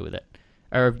can get away with it.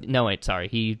 Or no, wait, sorry,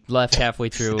 he left halfway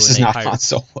through. This is not Han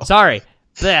Solo. Sorry.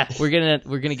 Bleh,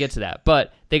 we're gonna get to that,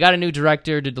 but they got a new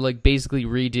director to like basically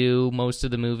redo most of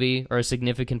the movie, or a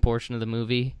significant portion of the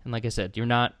movie. And like I said, you're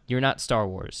not Star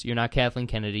Wars. You're not Kathleen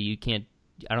Kennedy. You can't.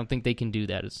 I don't think they can do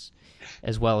that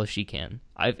as well as she can.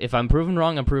 If I'm proven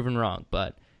wrong, I'm proven wrong.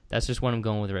 But that's just what I'm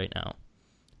going with right now.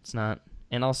 It's not,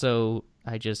 and also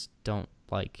I just don't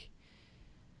like.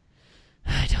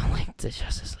 I don't like the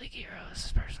Justice League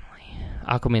heroes personally.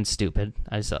 Aquaman's stupid.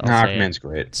 Aquaman's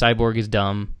great. Cyborg is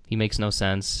dumb. He makes no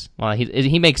sense. Well,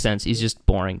 he makes sense. He's just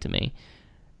boring to me,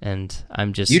 and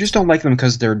I'm just. You just don't like them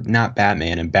because they're not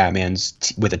Batman, and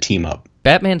Batman's with a team up.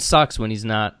 Batman sucks when he's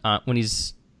not.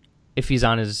 If he's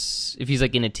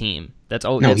like in a team. That's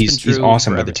No, that's been he's true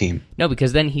awesome forever. with the team. No,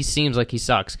 because then he seems like he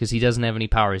sucks because he doesn't have any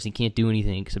powers. He can't do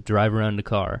anything except drive around the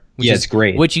car. Yeah, it's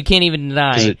great. Which you can't even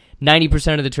 'Cause deny. it-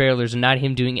 90% of the trailers are not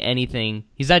him doing anything.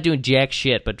 He's not doing jack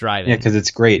shit but driving. Yeah, because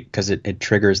it's great because it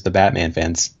triggers the Batman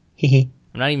fans. Hee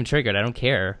I'm not even triggered. I don't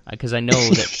care because I know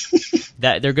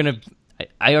that they're gonna.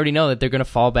 I already know that they're gonna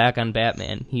fall back on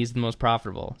Batman. He's the most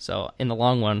profitable. So in the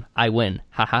long run, I win.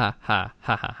 Ha ha ha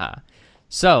ha ha ha.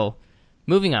 So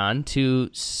moving on to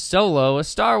Solo: A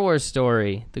Star Wars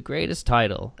Story, the greatest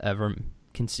title ever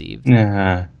conceived.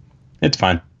 Nah, it's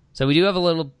fine. So we do have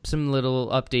some little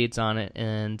updates on it,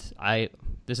 and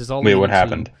this is all Wait, leading what to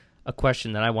happened? a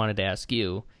question that I wanted to ask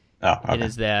you. Oh, okay. It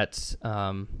is that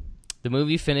the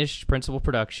movie finished principal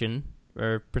production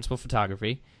or principal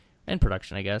photography and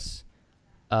production, I guess.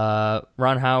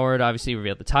 Ron Howard obviously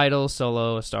revealed the title,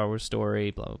 Solo: A Star Wars Story,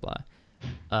 blah blah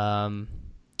blah.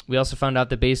 We also found out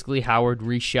that basically Howard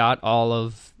reshot all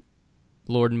of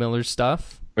Lord Miller's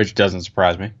stuff. Which doesn't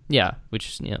surprise me. Yeah,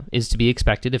 which is to be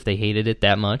expected if they hated it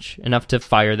that much enough to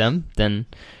fire them. Then,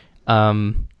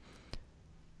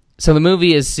 so the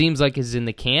movie seems like is in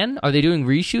the can. Are they doing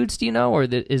reshoots? Do you know, or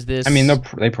is this? I mean,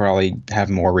 they probably have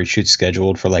more reshoots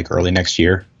scheduled for like early next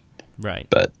year. Right.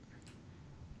 But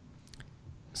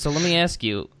So let me ask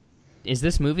you: is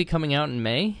this movie coming out in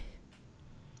May?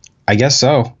 I guess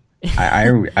so.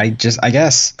 I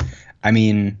guess. I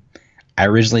mean, I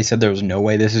originally said there was no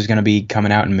way this was going to be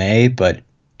coming out in May, but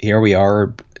here we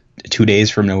are 2 days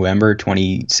from November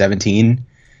 2017,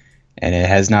 and it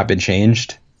has not been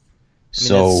changed. I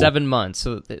mean, that's 7 months,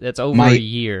 so that's over a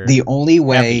year. The only half a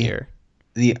way year.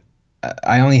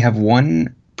 I only have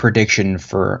one prediction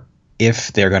for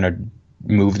if they're going to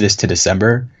move this to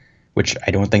December, which I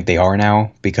don't think they are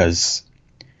now because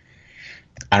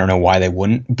I don't know why they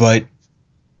wouldn't, but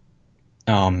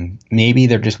maybe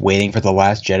they're just waiting for The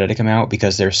Last Jedi to come out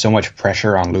because there's so much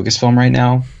pressure on Lucasfilm right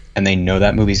now, and they know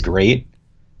that movie's great,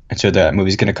 and so that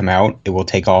movie's going to come out. It will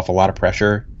take off a lot of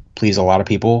pressure, please a lot of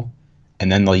people,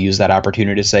 and then they'll use that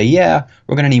opportunity to say, yeah,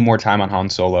 we're going to need more time on Han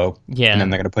Solo, Yeah. and then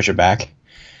they're going to push it back.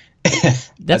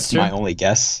 That's true. my only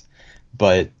guess,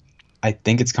 but I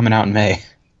think it's coming out in May,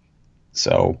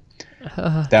 so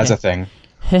that's a thing.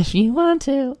 If you want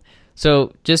to.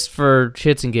 So, just for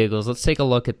shits and giggles, let's take a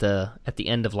look at the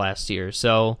end of last year.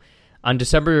 So, on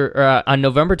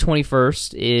November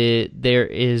 21st,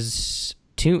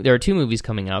 there are two movies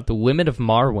coming out. The Women of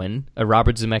Marwen, a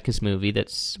Robert Zemeckis movie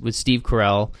that's with Steve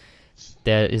Carell,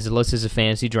 that is listed as a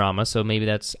fantasy drama. So maybe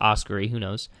that's Oscar-y, who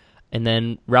knows? And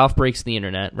then Ralph Breaks the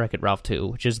Internet, Wreck-It Ralph 2,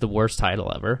 which is the worst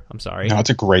title ever. I'm sorry. No, it's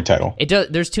a great title.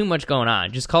 There's too much going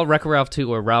on. Just call Wreck-It Ralph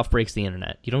 2 or Ralph Breaks the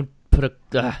Internet. You don't put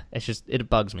it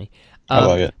bugs me. I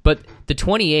love it. But the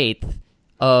 28th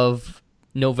of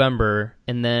November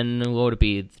and then what would it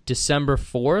be? December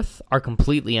 4th are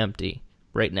completely empty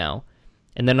right now.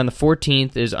 And then on the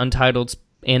 14th is Untitled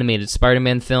animated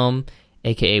Spider-Man film,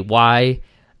 aka Y.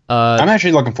 I'm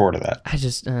actually looking forward to that. I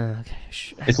just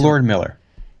It's Lord Miller.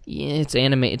 Yeah, it's an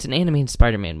animated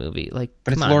Spider-Man movie. Like,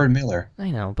 But it's come on. Lord Miller.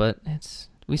 I know, but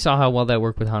we saw how well that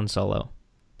worked with Han Solo.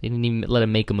 They didn't even let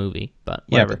him make a movie, but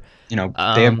whatever. Yeah,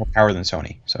 but, they have more power than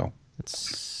Sony, so.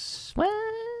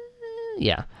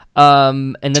 Yeah.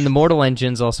 And then the Mortal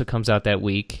Engines also comes out that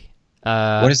week.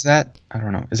 What is that? I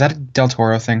don't know. Is that a Del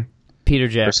Toro thing? Peter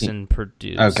Jackson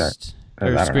produced. Okay.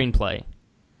 Or I don't know. screenplay.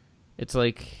 It's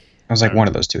like I was like, one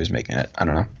of those two is making it. I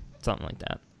don't know. something like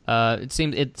that. It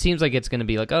seems like it's going to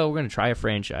be like, oh, we're going to try a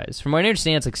franchise. From what I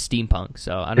understand, it's like steampunk.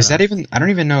 So I don't know. Is that even? I don't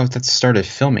even know if that's started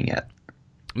filming yet.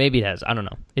 Maybe it has. I don't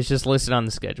know. It's just listed on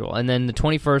the schedule. And then the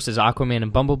 21st is Aquaman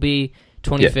and Bumblebee.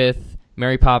 25th,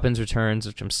 Mary Poppins Returns,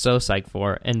 which I'm so psyched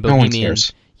for. And No one Bohemian.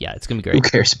 cares. Yeah, it's going to be Who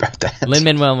great. cares about that?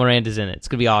 Lin-Manuel Miranda's in it. It's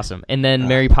going to be awesome. And then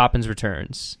Mary Poppins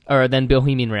Returns. Or then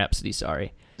Bohemian Rhapsody,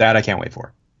 sorry. That I can't wait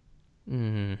for.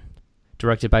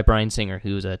 Directed by Bryan Singer,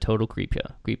 who's a total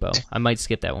creepo. I might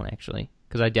skip that one, actually.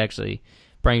 Because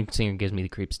Bryan Singer gives me the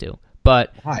creeps, too.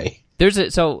 But Why?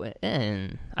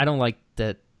 I don't like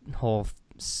that whole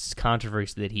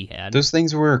controversy that he had. Those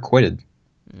things were acquitted.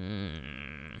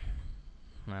 I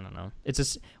don't know.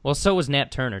 So was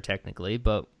Nat Turner technically,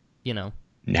 but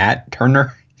Nat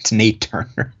Turner? It's Nate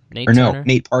Turner. Nate or no, Turner?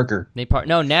 Nate Parker.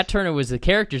 No, Nat Turner was the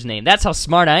character's name. That's how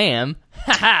smart I am.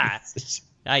 Ha ha!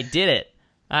 I did it.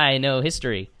 I know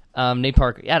history. Nate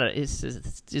Parker. Yeah, it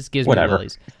just gives Whatever. me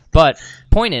willies. But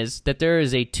point is that there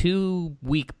is a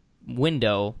 2-week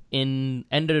window in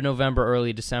end of November,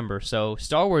 early December. So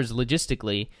Star Wars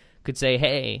logistically could say,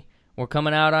 "Hey, we're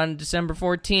coming out on December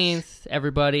 14th,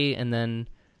 everybody," and then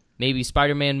maybe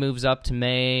Spider-Man moves up to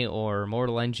May, or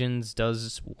Mortal Engines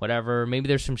does whatever. Maybe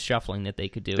there's some shuffling that they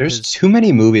could do. There's too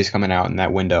many movies coming out in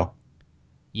that window.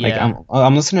 Yeah. Like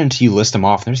I'm listening to you list them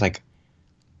off, and there's like,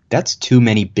 that's too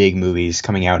many big movies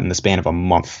coming out in the span of a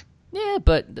month. Yeah,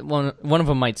 but one of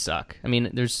them might suck. I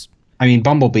mean,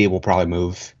 Bumblebee will probably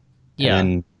move. Yeah.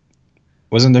 And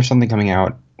wasn't there something coming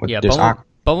out?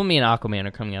 Bumblebee and Aquaman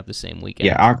are coming out the same weekend.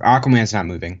 Yeah, Aquaman's not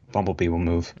moving. Bumblebee will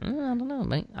move. I don't know,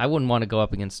 mate. I wouldn't want to go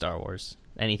up against Star Wars.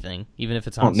 Anything, even if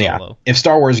it's on Solo. Yeah. If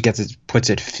Star Wars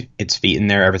puts its feet in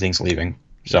there, everything's leaving.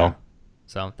 So, yeah.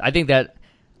 So I think that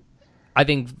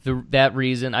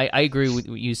reason, I agree with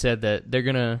what you said, that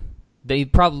they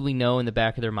probably know in the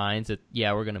back of their minds that,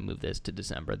 yeah, we're gonna move this to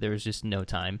December. There was just no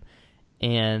time,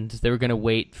 and they were gonna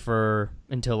wait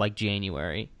until like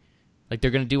January. Like,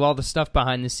 they're going to do all the stuff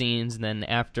behind the scenes, and then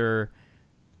after,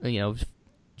 Last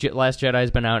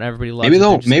Jedi's been out and everybody loves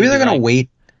it. Maybe they're going to wait.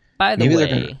 By the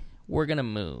way, we're going to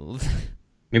move.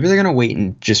 Maybe they're going to wait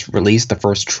and just release the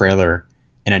first trailer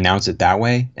and announce it that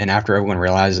way, and after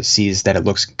everyone sees that it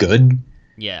looks good.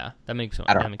 Yeah, that makes sense.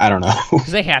 I don't know.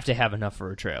 Because they have to have enough for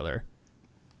a trailer.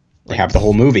 They have the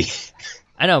whole movie.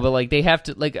 I know, but they have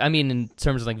to, in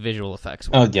terms of visual effects.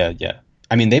 Oh, yeah.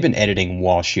 I mean, they've been editing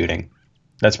while shooting.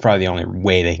 That's probably the only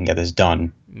way they can get this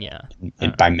done. Yeah.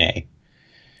 By May.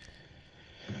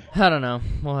 I don't know.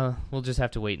 Well, we'll just have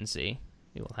to wait and see.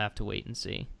 We will have to wait and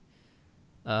see.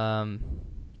 So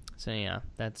yeah,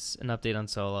 that's an update on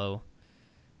Solo.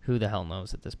 Who the hell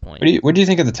knows at this point? What do you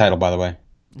think of the title, by the way?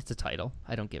 It's a title.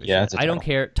 I don't give a shit. It's a title. I don't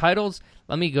care. Titles.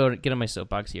 Let me get on my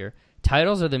soapbox here.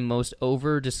 Titles are the most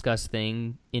over-discussed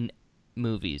thing in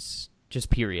movies.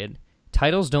 Just period.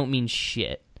 Titles don't mean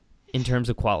shit in terms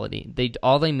of quality. The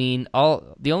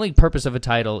only purpose of a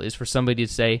title is for somebody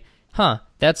to say, huh,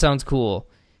 that sounds cool.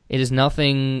 It is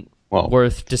nothing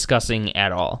worth discussing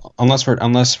at all. Unless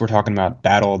we're talking about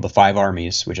Battle of the Five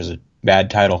Armies, which is a bad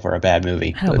title for a bad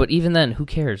movie. I know, but even then, who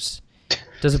cares?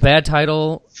 Does a bad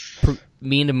title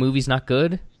mean a movie's not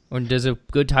good? Or does a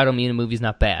good title mean a movie's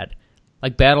not bad?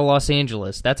 Like Battle Los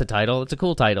Angeles, that's a title. It's a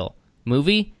cool title.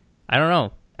 Movie? I don't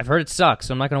know. I've heard it sucks,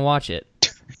 so I'm not going to watch it.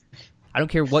 I don't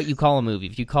care what you call a movie.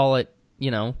 If you call it,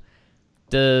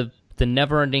 the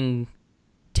never-ending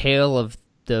tale of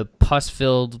the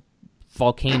pus-filled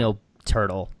volcano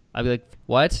turtle, I'd be like,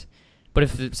 what? But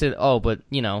if it said,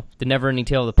 the never-ending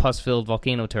tale of the pus-filled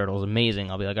volcano turtle is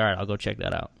amazing, I'll be like, all right, I'll go check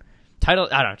that out. I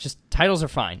don't know, just titles are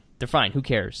fine. They're fine. Who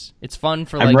cares? It's fun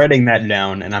for I'm writing that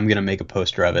down, and I'm going to make a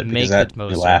poster of it because that made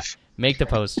me laugh. Make the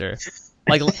poster.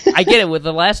 I get it with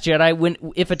The Last Jedi.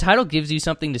 If a title gives you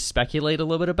something to speculate a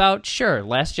little bit about, sure.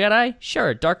 Last Jedi,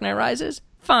 sure. Dark Knight Rises,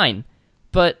 fine.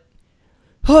 But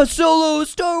Solo,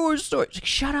 Star Wars story.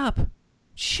 Shut up.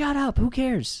 Who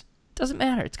cares? Doesn't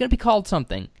matter. It's gonna be called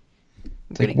something.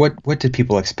 What did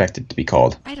people expect it to be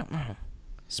called? I don't know.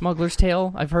 Smuggler's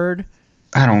Tale, I've heard.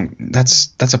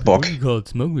 That's a book. What called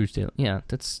Smuggler's Tale? Yeah,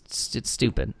 it's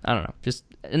stupid. I don't know. Just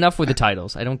enough with the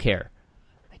titles. I don't care.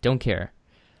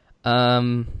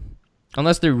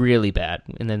 Unless they're really bad,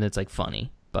 and then it's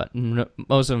funny. But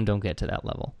most of them don't get to that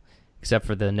level, except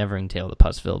for the Never-Ending Tale of the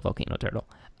Pus-Filled Volcano Turtle.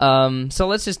 So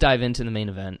let's just dive into the main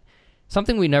event.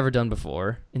 Something we've never done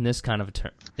before in this kind of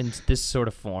in this sort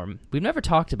of form. We've never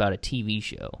talked about a TV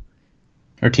show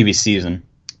or TV season.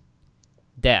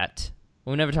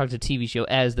 We never talked a TV show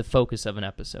as the focus of an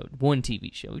episode. One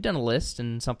TV show. We've done a list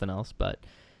and something else, but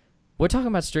we're talking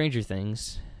about Stranger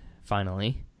Things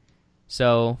finally.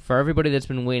 So, for everybody that's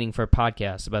been waiting for a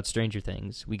podcast about Stranger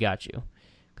Things, we got you.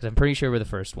 Because I'm pretty sure we're the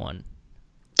first one.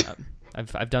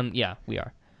 We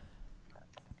are.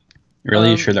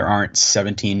 Really? You sure there aren't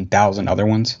 17,000 other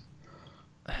ones?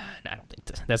 I don't think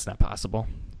that's not possible.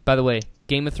 By the way,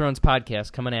 Game of Thrones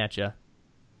podcast coming at you.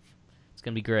 It's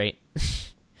going to be great.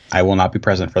 I will not be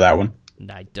present for that one.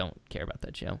 I don't care about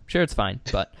that show. Sure, it's fine,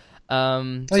 but...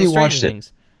 you watched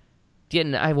it.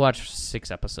 I watched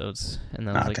 6 episodes, and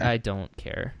then I was like, I don't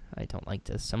care. I don't like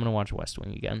this. I'm going to watch West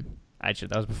Wing again. Actually,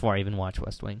 that was before I even watched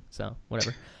West Wing, so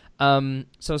whatever.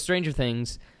 So Stranger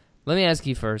Things, let me ask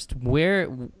you first,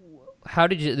 how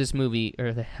did this movie,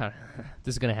 this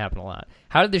is going to happen a lot,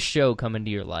 how did this show come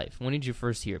into your life? When did you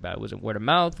first hear about it? Was it word of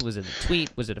mouth? Was it a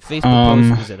tweet? Was it a Facebook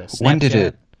post? Was it a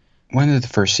Snapchat? When did the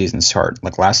first season start?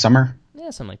 Like last summer? Yeah,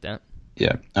 something like that.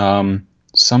 Yeah.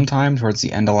 Sometime towards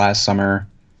the end of last summer,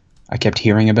 I kept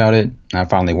hearing about it, and I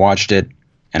finally watched it,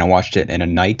 and I watched it in a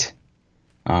night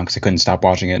because I couldn't stop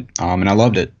watching it, and I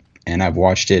loved it, and I've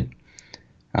watched it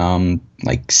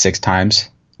like 6 times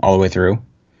all the way through,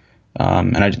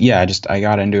 and I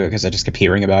got into it because I just kept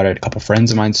hearing about it. A couple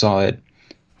friends of mine saw it.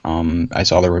 I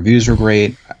saw the reviews were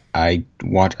great. I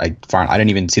didn't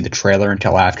even see the trailer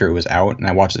until after it was out, and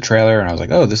I watched the trailer and I was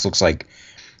like, oh, this looks like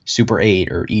Super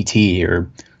 8 or E.T. or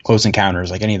Close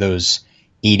Encounters, like any of those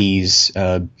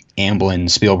 80s Amblin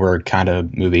Spielberg kind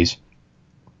of movies.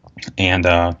 And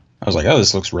I was like, oh,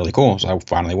 this looks really cool. So I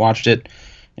finally watched it,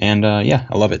 and yeah,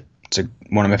 I love it. It's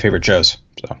one of my favorite shows.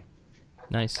 So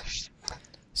Nice.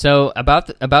 So about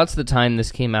the time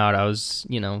this came out, I was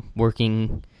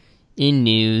working in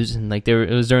news, and like it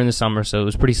was during the summer, so it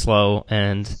was pretty slow.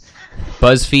 And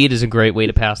BuzzFeed is a great way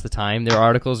to pass the time. Their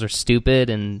articles are stupid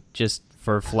and just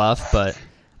for fluff, but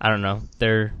I don't know,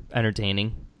 they're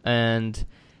entertaining. And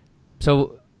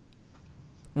so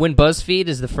when BuzzFeed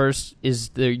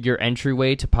is your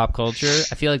entryway to pop culture,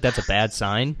 I feel like that's a bad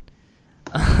sign.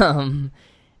 And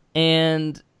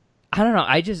I don't know,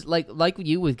 I just like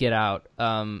you with Get Out.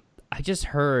 I just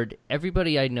heard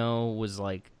everybody I know was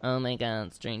like, "Oh my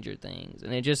God, Stranger Things,"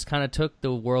 and it just kind of took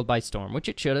the world by storm, which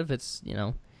it should have. It's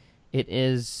a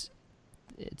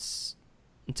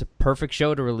perfect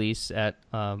show to release at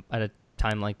a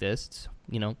time like this. It's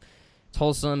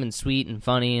wholesome and sweet and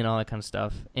funny and all that kind of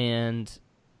stuff, and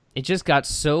it just got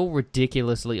so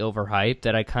ridiculously overhyped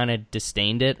that I kind of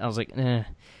disdained it. I was like,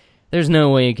 there's no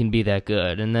way it can be that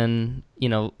good. And then,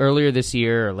 earlier this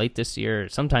year or late this year,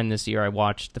 sometime this year, I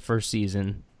watched the first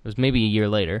season. It was maybe a year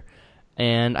later,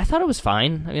 and I thought it was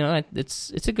fine.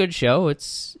 It's a good show.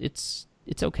 It's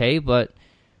okay, but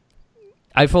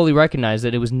I fully recognize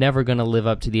that it was never going to live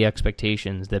up to the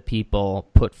expectations that people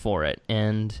put for it.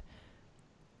 And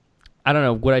I don't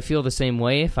know, would I feel the same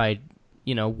way if I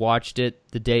watched it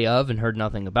the day of and heard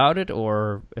nothing about it,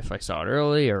 or if I saw it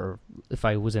early, or if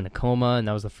I was in a coma and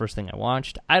that was the first thing I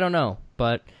watched? I don't know,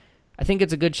 but I think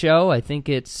it's a good show. I think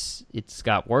it's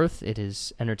got worth. It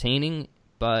is entertaining,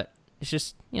 but it's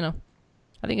just,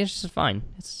 I think it's just fine.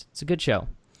 It's a good show.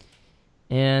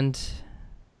 And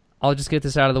I'll just get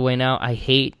this out of the way now. I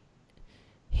hate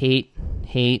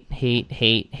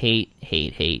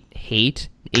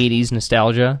 80s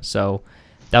nostalgia, so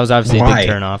that was obviously a big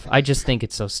turnoff. I just think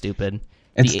it's so stupid.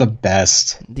 It's the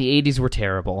best. The 80s were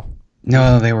terrible.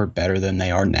 No, they were better than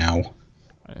they are now.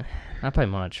 Not by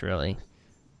much, really.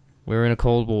 We were in a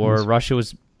Cold War. Russia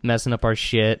was messing up our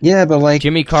shit. Yeah, but like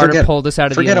Jimmy Carter pulled us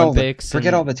out of the Olympics.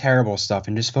 Forget all the terrible stuff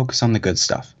and just focus on the good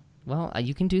stuff. Well,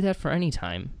 you can do that for any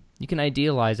time. You can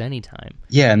idealize any time.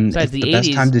 Yeah, and besides, the 80s,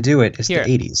 best time to do it is the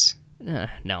 80s.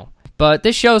 No. But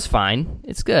this show's fine.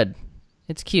 It's good.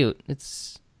 It's cute.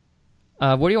 It's...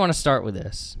 where do you want to start with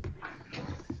this?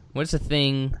 What's the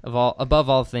thing above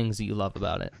all things that you love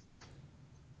about it?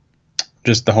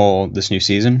 Just this new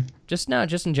season? Just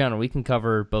in general. We can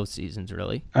cover both seasons,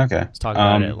 really. Okay. Let's talk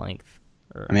about it at length.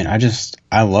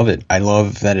 I love it. I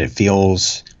love that it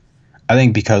feels... I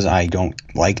think because I don't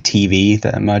like TV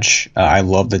that much, I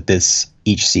love that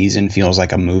each season feels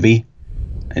like a movie,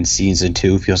 and season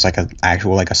 2 feels like a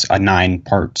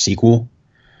 9-part sequel.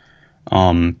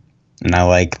 And I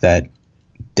like that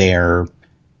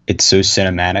it's so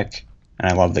cinematic, and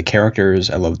I love the characters.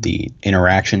 I love the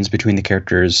interactions between the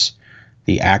characters.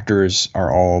 The actors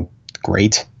are all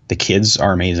great. The kids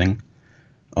are amazing.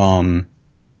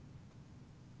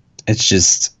 It's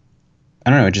just, I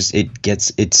don't know.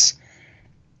 It's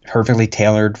perfectly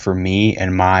tailored for me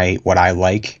and what I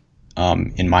like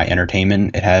in my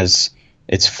entertainment. It's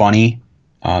funny.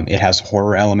 It has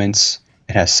horror elements.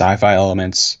 It has sci-fi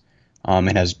elements.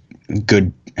 It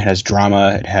has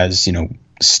drama. It has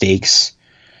stakes.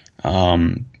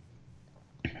 And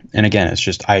again, it's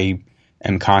just I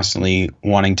am constantly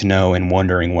wanting to know and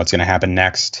wondering what's going to happen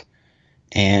next.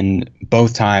 And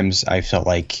both times I felt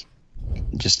like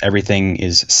just everything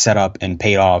is set up and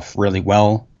paid off really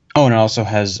well. Oh, and it also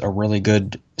has a really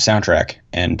good soundtrack,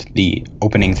 and the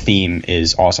opening theme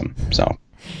is awesome. So,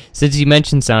 since you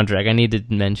mentioned soundtrack, I need to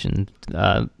mention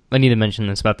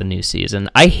this about the new season.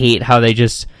 I hate how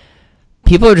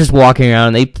people are just walking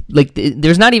around.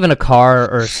 There's not even a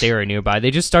car or a stereo nearby.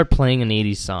 They just start playing an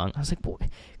 80s song. I was like, boy,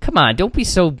 come on, don't be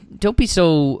so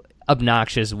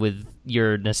obnoxious with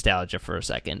your nostalgia for a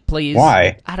second, please.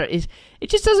 Why? It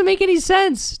just doesn't make any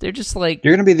sense. They're just like...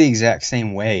 You're going to be the exact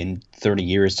same way in 30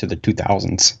 years to the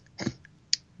 2000s.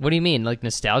 What do you mean? Like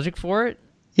nostalgic for it?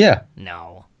 Yeah.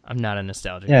 No, I'm not a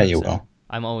nostalgic person. Yeah, you will.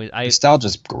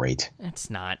 Nostalgia's great.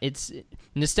 It's not.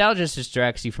 Nostalgia just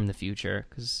distracts you from the future.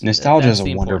 Nostalgia is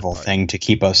a wonderful thing to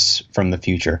keep us from the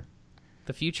future.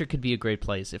 The future could be a great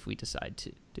place if we decide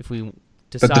to. If we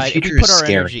put our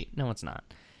energy... No, it's not.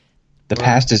 The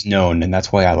past is known, and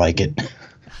that's why I like it. Oh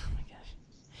my gosh!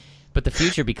 But the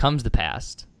future becomes the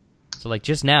past. So, like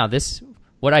just now,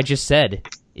 what I just said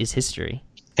is history.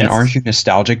 And aren't you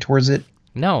nostalgic towards it?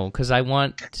 No, because I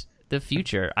want the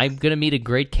future. I'm gonna meet a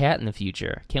great cat in the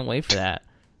future. Can't wait for that.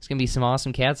 It's gonna be some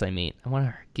awesome cats I meet. I want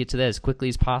to get to that as quickly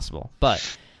as possible.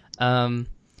 But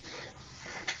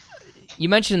you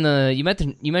mentioned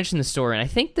the story, and I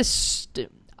think this.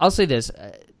 I'll say this.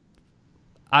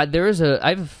 I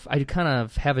kind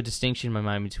of have a distinction in my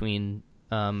mind between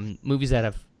movies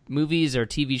or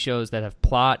TV shows that have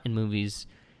plot and movies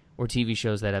or TV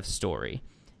shows that have story.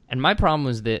 And my problem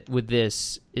with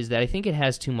this is that I think it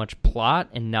has too much plot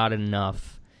and not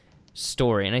enough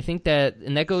story. And I think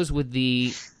that goes with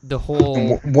the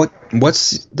whole.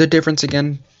 What's the difference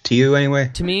again to you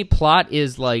anyway? To me, plot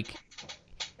is like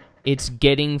it's like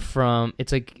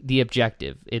the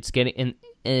objective. It's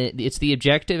the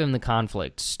objective and the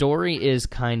conflict. Story is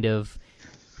kind of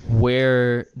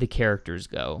where the characters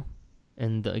go,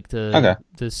 and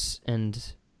and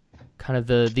kind of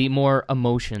the more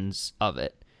emotions of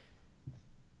it.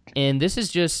 And this is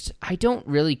just, I don't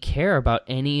really care about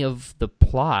any of the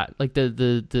plot, like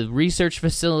the research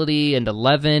facility and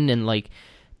 11 and like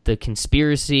the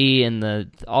conspiracy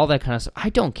and all that kind of stuff. I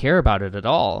don't care about it at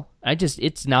all.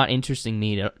 It's not interesting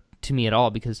to me at all,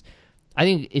 because I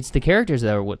think it's the characters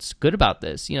that are what's good about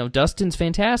this. You know, Dustin's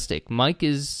fantastic. Mike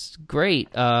is great.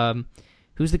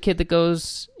 Who's the kid that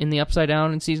goes in the Upside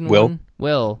Down in season 1?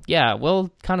 Will. Yeah,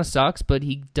 Will kind of sucks, but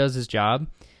he does his job.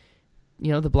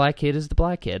 You know, the black kid is the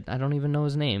black kid. I don't even know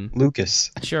his name.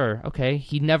 Lucas. Sure, okay.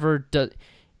 He never does.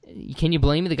 Can you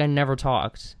blame me? The guy never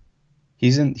talked.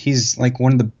 He's like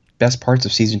one of the best parts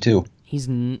of season 2.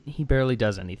 He barely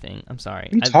does anything. I'm sorry.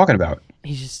 What are you talking about?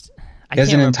 He's just. He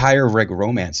has an entire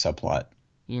romance subplot.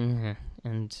 Yeah,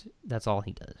 and that's all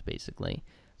he does basically.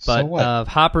 But so what?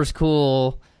 Hopper's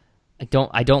cool.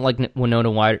 I don't like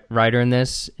Winona Ryder in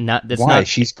this. Why?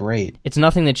 She's great. It's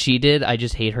nothing that she did. I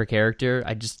just hate her character.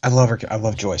 I love her. I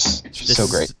love Joyce. She's so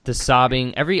great. The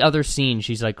sobbing. Every other scene,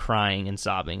 she's like crying and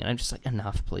sobbing, and I'm just like,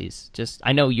 enough, please. Just,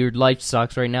 I know your life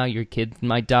sucks right now. Your kid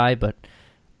might die, but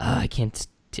I can't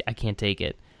take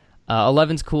it.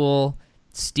 11's cool.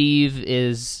 Steve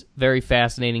is very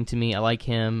fascinating to me. I like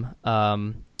him.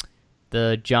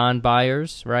 The John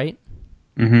Byers, right?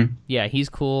 Mm-hmm. Yeah, he's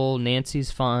cool. Nancy's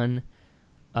fun.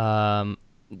 So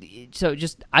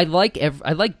just I like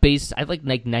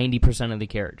 90% of the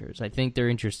characters. I think they're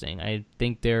interesting. I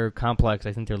think they're complex.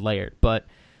 I think they're layered. But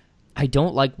I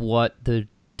don't like what the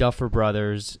Duffer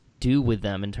Brothers do with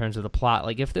them in terms of the plot.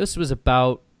 Like, if this was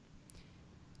about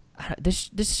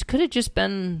this could have just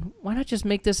been, why not just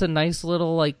make this a nice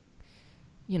little, like,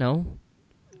 you know,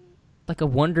 like a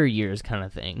Wonder Years kind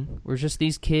of thing, where just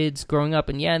these kids growing up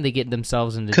and they get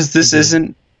themselves into, because this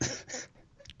isn't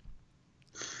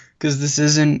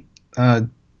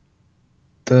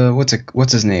the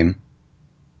what's his name?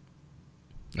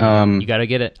 You gotta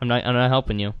get it. I'm not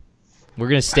helping you. We're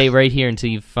gonna stay right here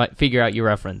until you figure out your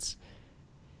reference.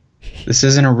 This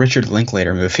isn't a Richard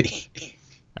Linklater movie.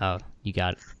 Oh, you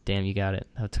got it. Damn, you got it.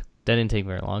 That didn't take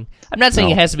very long. I'm not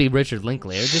saying it has to be Richard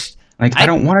Linklater. Just like, I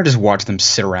don't want to just watch them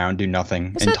sit around, do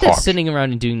nothing, it's and not talk. that sitting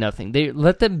around and doing nothing. They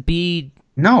let them be.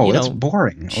 No, that's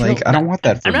boring. Like, I don't want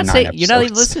that for I'm not 9 saying episodes. you're not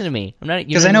even listening to me. I'm not,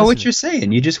 because I know what you're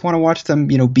saying. You just want to watch them,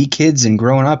 be kids and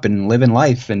growing up and living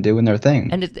life and doing their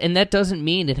thing. And that doesn't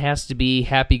mean it has to be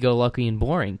happy-go-lucky and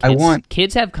boring.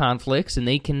 Kids have conflicts, and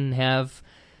they can have,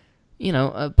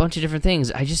 a bunch of different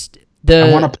things. I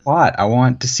want a plot. I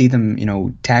want to see them,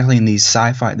 tackling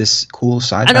this cool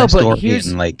sci-fi story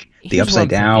and like the Upside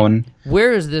Down.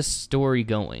 Where is this story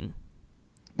going?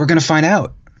 We're gonna find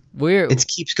out. Where it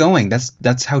keeps going.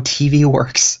 That's how TV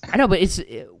works. I know, but it's.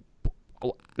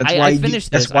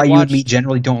 That's why you and me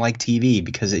generally don't like TV,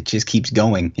 because it just keeps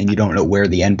going and you don't know where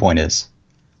the end point is.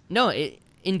 No,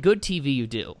 in good TV you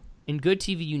do. In good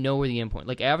TV you know where the end point.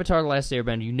 Like Avatar: The Last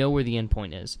Airbender, you know where the end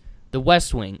point is. The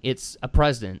West Wing, it's a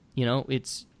president.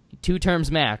 It's 2 terms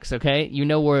max. Okay, you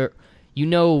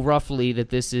know roughly that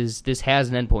this has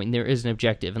an end point and there is an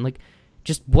objective. And like,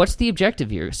 just what's the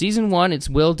objective here? Season 1, it's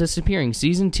Will disappearing.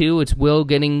 Season 2, it's Will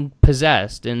getting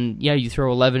possessed. And yeah, you throw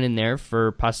 11 in there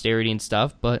for posterity and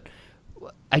stuff, but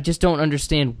I just don't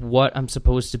understand what I'm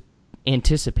supposed to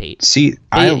anticipate. See,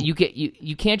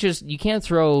 you can't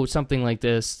throw something like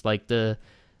this, like the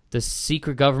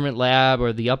secret government lab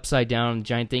or the Upside Down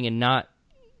giant thing, and not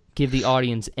give the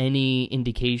audience any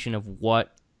indication of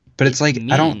what. But it's like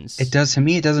means. It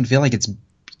doesn't feel like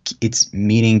it's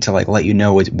meaning to like let you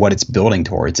know what it's building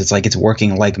towards. It's like it's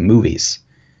working like movies.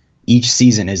 Each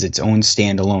season is its own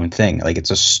standalone thing. Like,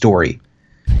 it's a story.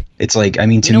 It's like, to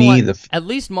me, at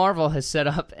least Marvel has set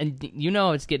up, and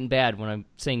it's getting bad when I'm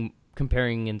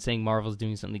comparing and saying Marvel's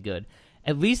doing something good.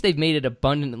 At least they've made it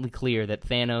abundantly clear that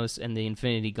Thanos and the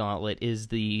Infinity Gauntlet is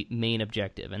the main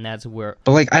objective, and that's where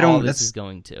But like, all this is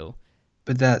going to.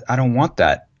 But that I don't want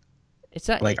that. It's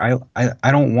not Like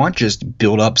I don't want just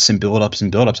build-ups and build-ups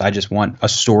and build-ups. I just want a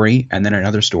story and then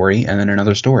another story and then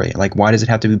another story. Like, why does it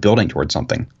have to be building towards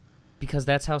something? because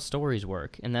that's how stories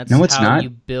work, and that's No, it's how not.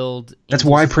 you build. That's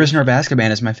why Prisoner of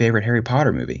Azkaban is my favorite Harry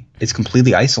Potter movie. It's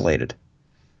completely isolated.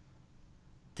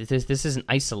 This isn't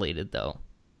isolated though.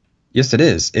 Yes, it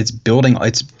is. It's building.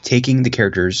 It's taking the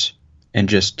characters and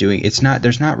just doing. It's not.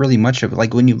 There's not really much of,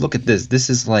 like, when you look at this. This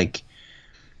is like,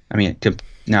 I mean,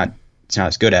 not. It's not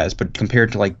as good as, but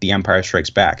compared to like The Empire Strikes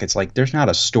Back, it's like there's not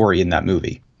a story in that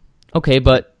movie. Okay,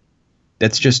 but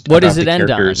That's just what about does it the end on?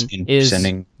 characters in Is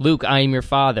sending. Luke, I am your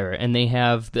father, and they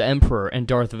have the Emperor and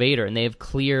Darth Vader, and they have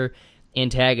clear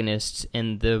antagonists,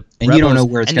 and the And rebels, you don't know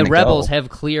where it's and the gonna rebels go. have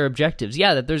clear objectives.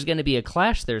 Yeah, that there's going to be a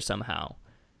clash there somehow.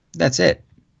 That's it.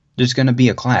 There's going to be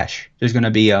a clash. There's going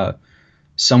to be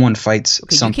someone fights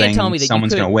Okay, something. you can't tell me that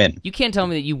someone's going to win. You can't tell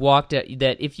me that you walked at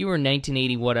that if you were in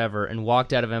 1980 whatever and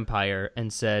walked out of Empire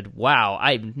and said, "Wow,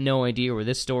 I have no idea where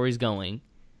this story's going."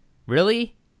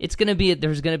 Really? It's going to be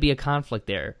there's going to be a conflict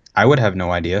there. I would have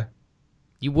no idea.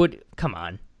 You would come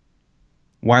on.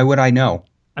 Why would I know?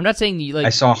 I'm not saying you like I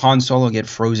saw Han Solo get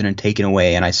frozen and taken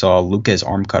away, and I saw Luca's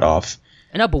arm cut off.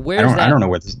 no, but where's that? I don't know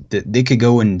where they could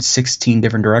go in 16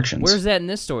 different directions. Where's that in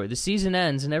this story? The season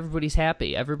ends and everybody's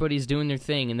happy. Everybody's doing their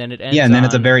thing, and then it ends. Yeah, and then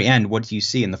at the on very end, what do you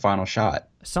see in the final shot?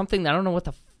 something I don't know what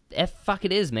the fuck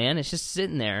it is, man. It's just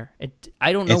sitting there.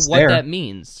 I don't know It's what there. that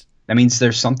means. That means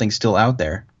there's something still out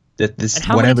there. That this And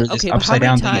how whatever many, this okay, but upside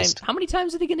down thing times, is. how many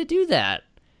times are they going to do that?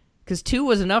 Because 2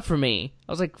 was enough for me.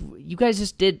 I was like, you guys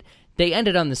just did. They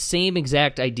ended on the same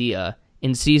exact idea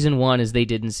in season 1 as they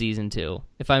did in season 2,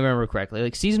 if I remember correctly.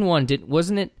 Like season 1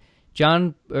 wasn't it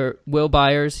John or Will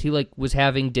Byers? He like was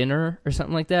having dinner or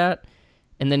something like that,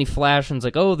 and then he flashed and was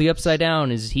like, "Oh, the upside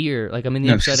down is here." Like I'm in the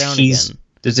No, upside down he's- again.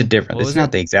 There's a difference. What It's was not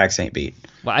it? the exact same beat.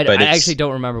 Well, I but it's- actually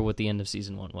don't remember what the end of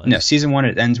season 1 was. No, season 1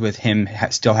 it ends with him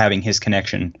still having his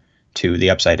connection to the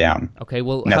upside down. Okay,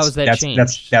 well, And how has that that's,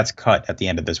 changed? That's cut at the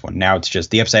end of this one. Now it's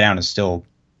just the upside down is still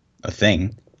a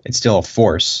thing. It's still a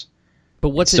force. But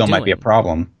what's It still it doing? might be a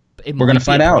problem. It We're might gonna be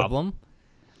find a out. Problem.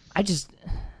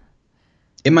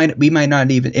 It might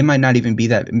not even be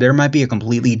that. There might be a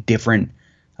completely different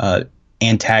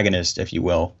antagonist, if you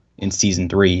will, in season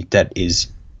 3 that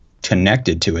is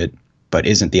connected to it, but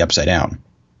isn't the upside down.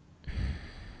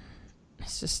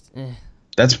 It's just.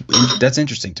 That's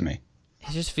interesting to me.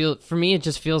 It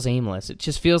just feels aimless. It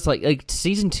just feels like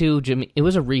season 2, Jimmy. It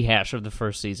was a rehash of the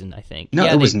first season, I think. No,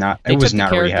 Yeah, it was not. they It was took the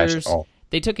not a rehash at characters- all.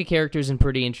 They took the characters in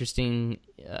pretty interesting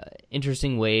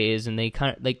ways, and they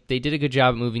they did a good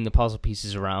job at moving the puzzle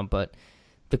pieces around. But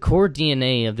the core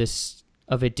DNA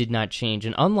of it did not change.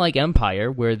 And unlike Empire,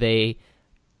 where it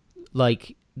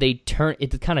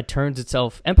kind of turns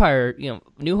itself. Empire,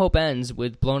 New Hope ends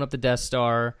with blowing up the Death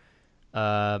Star.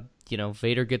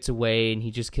 Vader gets away and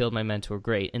he just killed my mentor.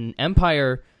 Great. And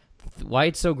Empire, why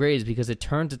it's so great is because it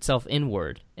turns itself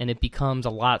inward and it becomes a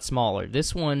lot smaller.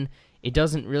 This one, it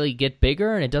doesn't really get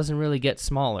bigger and it doesn't really get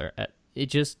smaller. It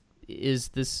just is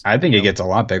this. I think it gets a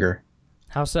lot bigger.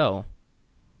 How so?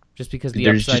 Just because the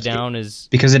There's upside just- down is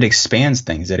Because it expands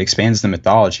things. It expands the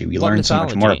mythology. We What learn so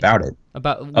much more mythology? about it.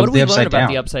 about. What Of do the we learn upside about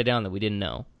the down. upside down that we didn't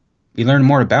know? We learn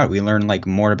more about it. We learn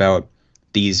more about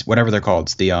these, whatever they're called.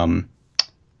 It's the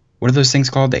what are those things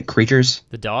called? The creatures?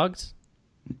 The dogs?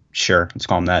 Sure, let's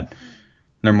call them that.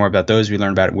 Learn more about those. We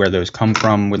learn about where those come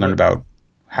from. We learn about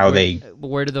how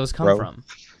Where did those come grow. from?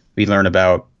 We learn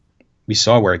about. We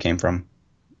saw where it came from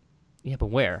Yeah, but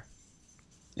where?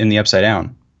 in the upside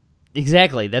down.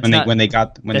 Exactly. That's When not. they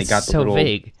got that's the so little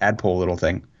vague. tadpole little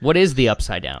thing. What is the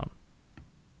upside down?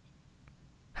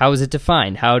 How is it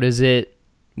defined? How does it?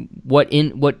 What?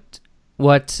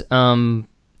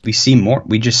 We see more.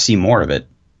 We just see more of it.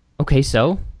 Okay,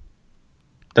 so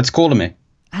That's cool to me.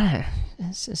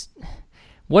 it's just.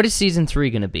 What is season 3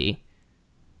 going to be?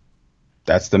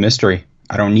 That's the mystery.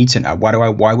 I don't need to know. Why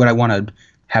would I want to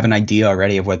have an idea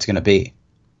already of what it's going to be?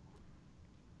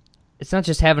 It's not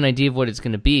just have an idea of what it's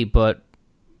going to be, but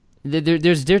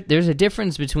there's a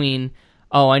difference between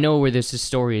I know where this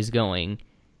story is going,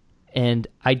 and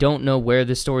I don't know where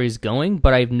the story is going,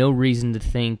 but I have no reason to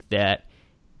think that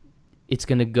it's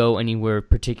going to go anywhere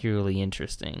particularly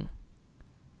interesting.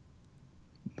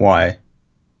 Why?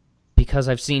 Because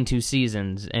I've seen 2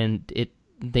 seasons, and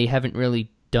they haven't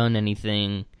really done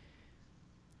anything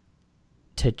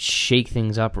to shake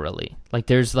things up, really. Like,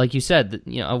 there's, like you said,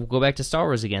 I'll go back to Star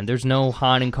Wars again. There's no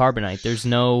Han and Carbonite. There's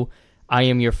no I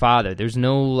am your father. There's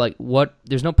no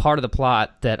there's no part of the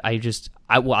plot that I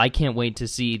can't wait to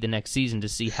see the next season to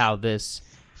see how this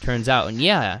turns out. And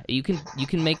yeah, you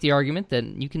can make the argument that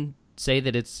you can say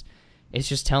that it's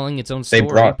just telling its own story,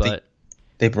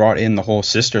 they brought in the whole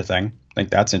sister thing. I think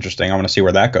that's interesting. I want to see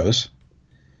where that goes.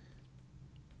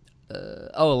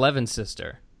 Eleven's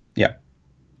sister. Yeah.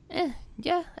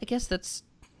 Yeah, I guess that's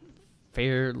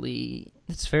fairly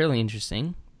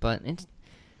interesting, but it's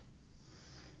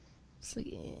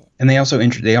like, and they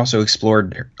also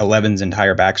explored Eleven's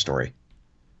entire backstory.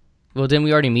 Well, didn't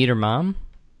we already meet her mom?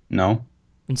 No.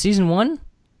 In season 1?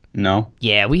 No.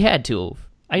 Yeah, we had to.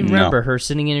 I remember her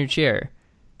sitting in her chair.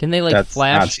 Didn't they That's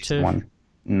flash not season 1.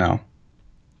 No.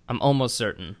 I'm almost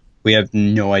certain. We have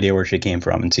no idea where she came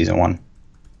from in season 1.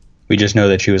 We just know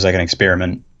that she was like an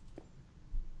experiment.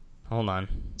 Hold on.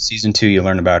 Season 2, you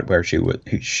learn about where she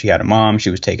had a mom. She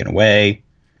was taken away.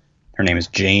 Her name is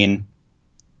Jane.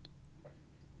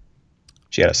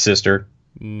 She had a sister.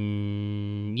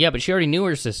 Yeah, but she already knew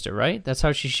her sister, right? That's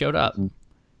how she showed up.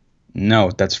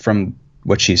 No, that's from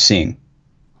what she's seeing.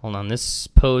 Hold on. This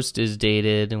post is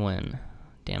dated when?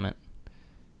 Damn it.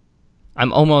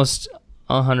 I'm almost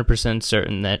 100%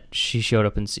 certain that she showed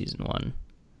up in season 1.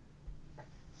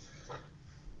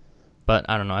 But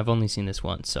I don't know. I've only seen this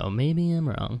once, so maybe I'm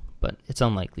wrong. But it's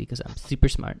unlikely because I'm super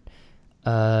smart.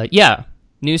 Yeah.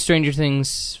 New Stranger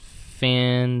Things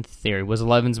fan theory. Was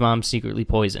Eleven's mom secretly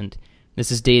poisoned?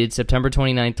 This is dated September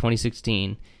 29th,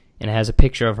 2016, and it has a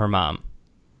picture of her mom.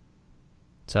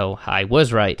 So I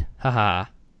was right. Haha.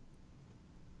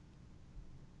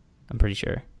 I'm pretty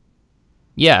sure.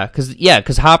 Yeah,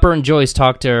 because Hopper and Joyce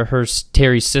talked to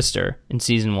Terry's sister in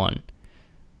season 1.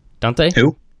 Don't they?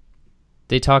 Who?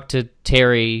 They talked to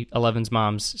Terry, Eleven's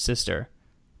mom's sister,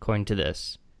 according to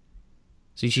this.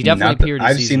 So she definitely appeared in season 1.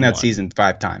 I've seen that season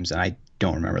 5 times, and I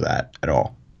don't remember that at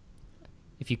all.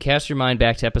 If you cast your mind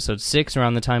back to episode 6,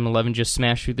 around the time Eleven just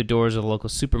smashed through the doors of the local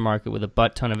supermarket with a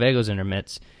butt-ton of Eggos in her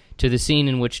midst, to the scene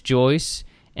in which Joyce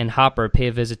and Hopper pay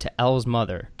a visit to Elle's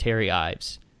mother, Terry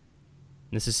Ives.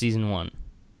 This is season 1.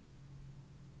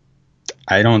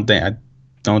 I don't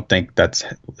think that's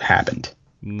happened.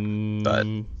 But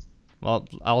well,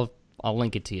 I'll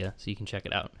link it to you so you can check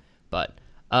it out. But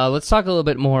let's talk a little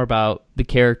bit more about the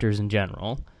characters in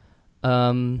general.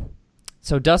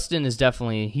 So Dustin is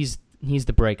definitely he's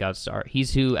the breakout star.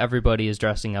 He's who everybody is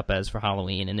dressing up as for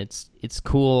Halloween, and it's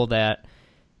cool that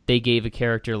they gave a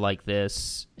character like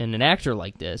this and an actor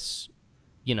like this,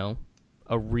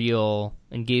 a real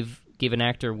and gave an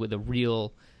actor with a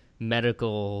real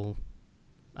medical,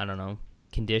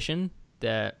 condition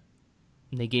that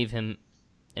they gave him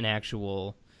an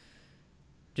actual.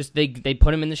 Just they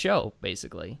put him in the show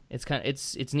basically.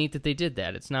 It's neat that they did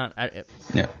that. It's not.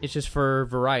 It's just for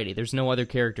variety. There's no other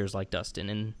characters like Dustin,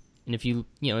 and if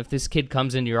if this kid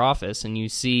comes into your office and you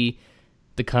see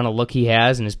the kind of look he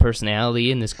has and his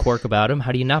personality and this quirk about him,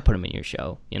 how do you not put him in your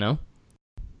show?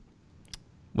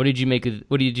 What did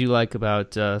you like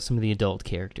about some of the adult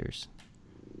characters?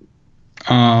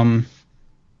 What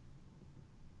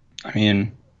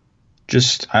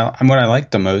I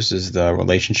like the most is the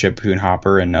relationship between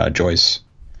Hopper and Joyce.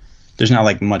 There's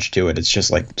not much to it. It's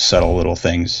just subtle little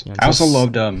things. I also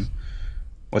loved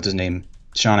what's his name?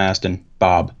 Sean Astin,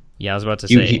 Bob. Yeah, I was about to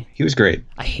say he was great.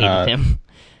 I hated him.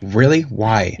 Really?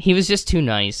 Why? He was just too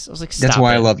nice. I was like, stop. That's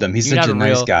why I loved him. He's such a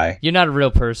nice guy. You're not a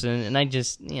real person, and I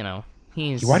just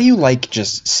he's. Why do you like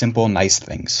just simple nice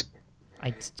things?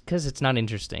 Because it's not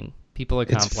interesting. People are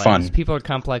complex. It's fun. People are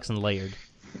complex and layered.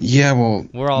 Yeah, well,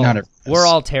 we're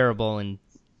all terrible and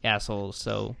assholes,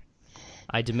 so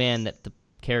I demand that the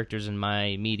characters in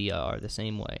my media are the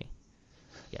same way.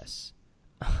 Yes.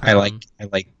 I like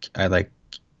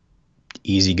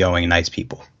easygoing, nice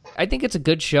people. I think it's a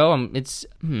good show.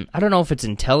 I don't know if it's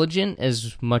intelligent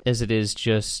as much as it is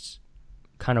just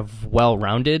kind of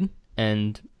well-rounded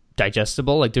and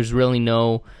digestible. There's really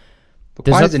no. But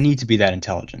why does it need to be that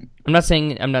intelligent? I'm not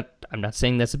saying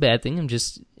that's a bad thing. I'm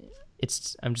just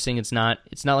saying it's not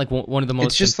like one of the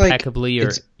most impeccably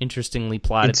or interestingly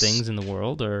plotted things in the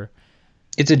world. Or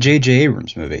it's a J.J.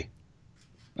 Abrams movie.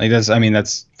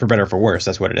 That's for better or for worse.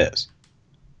 That's what it is.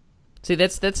 See,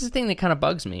 that's the thing that kind of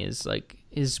bugs me is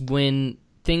when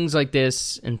things like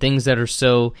this and things that are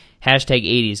so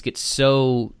 #80s get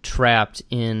so trapped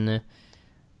in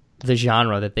the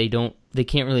genre that they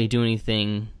can't really do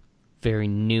anything very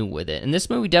new with it. And this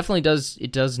movie definitely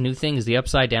does new things. The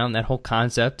Upside Down, that whole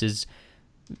concept is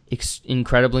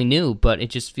incredibly new, but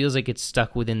it just feels like it's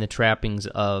stuck within the trappings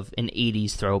of an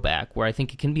 80s throwback, where I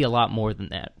think it can be a lot more than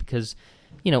that, because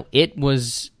it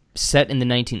was set in the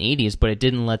 1980s, but it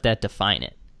didn't let that define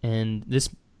it. And this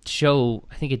show,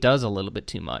 I think it does a little bit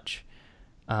too much.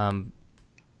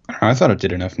 I thought it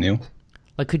did enough new.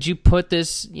 Like, could you put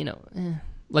this,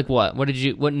 like what?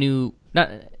 What new, not,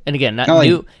 and again, not Like,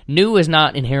 new. New is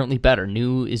not inherently better.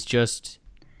 New is just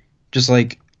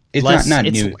like, it's less, not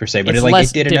it's, new per se, but it's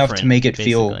it did enough to different, make it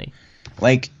feel basically.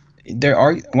 like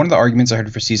one of the arguments I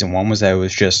heard for season 1 was that it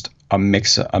was just a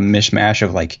mishmash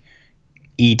of like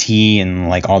E.T. and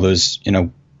like all those,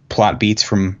 plot beats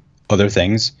from other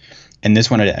things. And this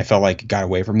one, I felt like it got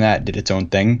away from that, did its own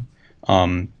thing.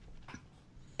 And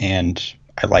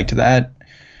I liked that.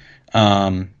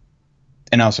 And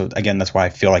also, again, that's why I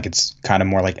feel like it's kind of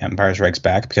more like Empire Strikes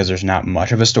Back, because there's not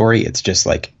much of a story. It's just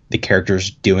like the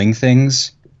characters doing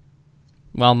things.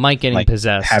 Well, Mike getting like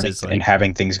possessed and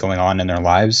having things going on in their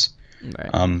lives.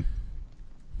 Right.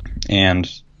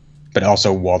 But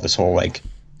also while this whole like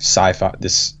sci-fi,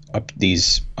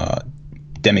 these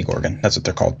Demogorgon, that's what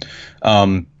they're called.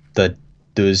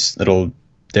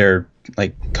 They're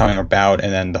like coming about,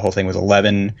 and then the whole thing with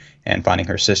Eleven and finding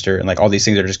her sister, and like all these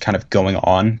things are just kind of going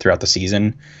on throughout the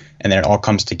season, and then it all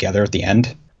comes together at the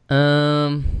end.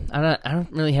 I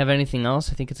don't really have anything else.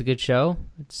 I think it's a good show.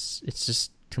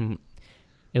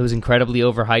 It was incredibly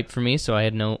overhyped for me, so I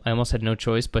almost had no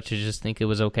choice but to just think it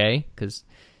was okay, because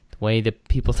the way that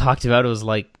people talked about it was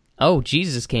like, oh,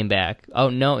 Jesus came back. Oh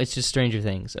no, it's just Stranger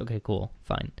Things. Okay, cool,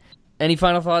 fine. Any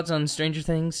final thoughts on Stranger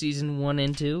Things season 1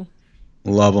 and 2?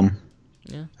 Love them.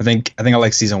 Yeah. I think I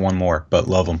like season 1 more, but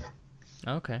love them.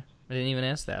 Okay, I didn't even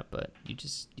ask that, but you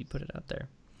put it out there.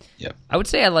 Yep. I would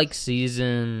say I like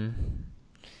season.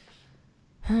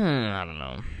 I don't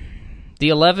know. The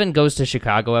 11 Goes to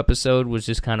Chicago episode was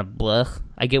just kind of blech.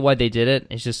 I get why they did it.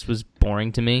 It just was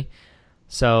boring to me.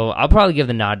 So I'll probably give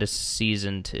the nod to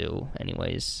season 2,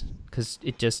 anyways, because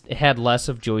it had less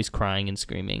of Joyce crying and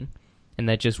screaming, and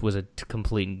that just was a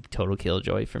complete total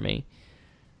killjoy for me.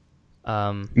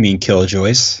 You mean Kill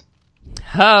Joyce?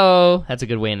 Oh, that's a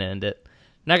good way to end it.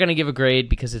 Not going to give a grade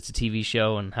because it's a TV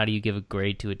show, and how do you give a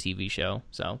grade to a TV show?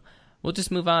 So we'll just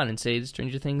move on and say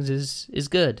Stranger Things is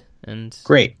good. And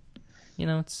great.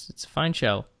 It's a fine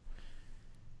show.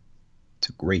 It's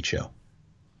a great show.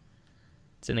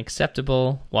 It's an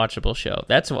acceptable, watchable show.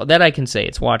 That I can say.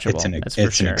 It's watchable. That's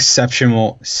for sure. An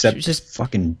exceptional, just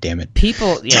fucking damn it.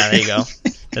 People, yeah, there you go.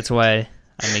 That's why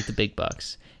I make the big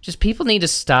bucks. Just people need to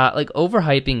stop. Like,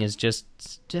 overhyping is just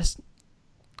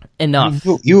enough.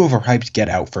 You overhyped Get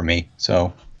Out for me,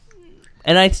 so.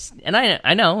 And I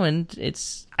know, and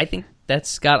I think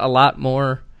that's got a lot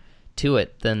more to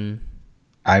it than.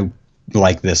 I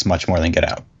like this much more than Get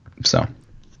Out, so.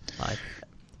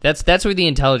 That's where the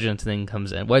intelligence thing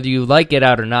comes in. Whether you like Get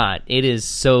Out or not, it is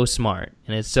so smart,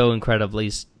 and it's so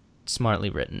incredibly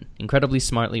smartly written. Incredibly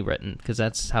smartly written, because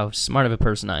that's how smart of a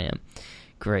person I am.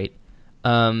 Great.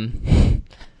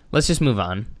 Let's just move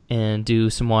on and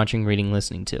do some watching, reading,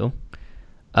 listening to.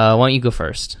 Why don't you go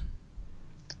first?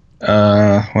 What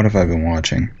have I been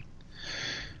watching?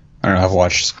 I don't know. I've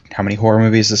watched how many horror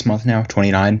movies this month now?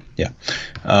 29? Yeah.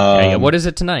 Yeah. What is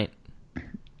it tonight?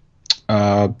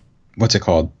 What's it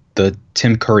called? The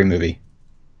Tim Curry movie,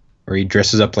 where he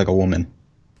dresses up like a woman.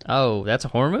 Oh, that's a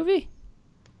horror movie?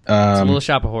 It's a Little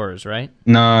Shop of Horrors, right?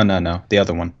 No. The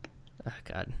other one. Oh,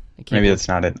 God. Maybe that's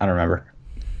not it. I don't remember.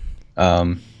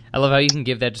 I love how you can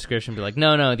give that description and be like,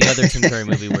 no, the other Tim Curry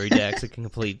movie where he acts like a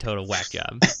complete total whack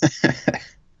job.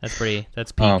 That's peak.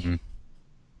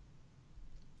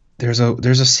 There's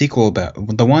a sequel about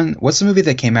the one. What's the movie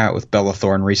that came out with Bella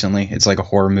Thorne recently? It's like a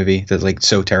horror movie that's like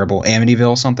so terrible.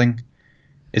 Amityville something.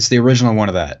 It's the original one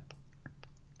of that.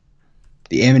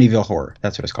 The Amityville Horror.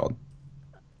 That's what it's called.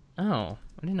 Oh,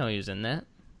 I didn't know he was in that.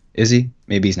 Is he?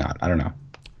 Maybe he's not. I don't know.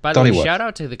 By the way, shout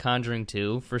out to The Conjuring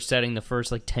 2 for setting the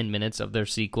first 10 minutes of their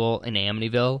sequel in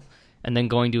Amityville and then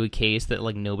going to a case that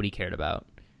nobody cared about.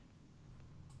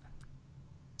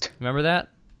 Remember that?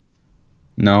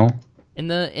 No. In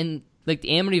the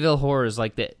Amityville Horror is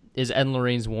is Ed and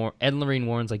Lorraine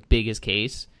Warren's biggest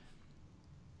case.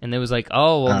 And it was in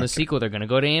the sequel they're going to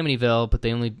go to Amityville, but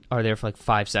they only are there for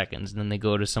 5 seconds, and then they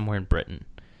go to somewhere in Britain.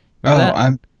 Remember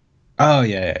that?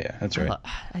 Yeah. That's right.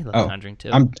 I love Conjuring 2.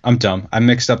 I'm dumb. I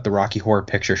mixed up the Rocky Horror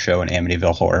Picture Show and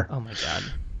Amityville Horror. Oh my God.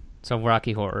 So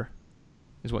Rocky Horror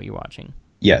is what you're watching.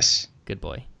 Yes. Good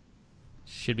boy.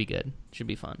 Should be good. Should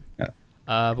be fun. Yeah.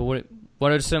 But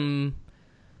what are some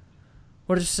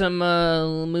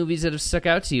movies that have stuck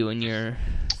out to you in your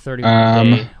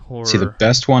 31-day horror? See, the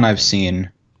best one I've seen.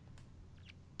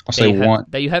 I'll say one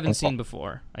that you haven't seen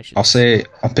before. I'll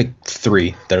pick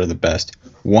 3 that are the best.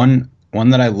 One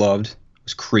that I loved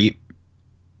was Creep.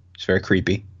 It's very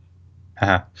creepy.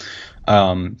 Haha.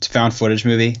 It's a found footage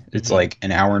movie. It's like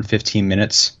an hour and 15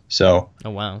 minutes. So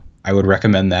Oh wow. I would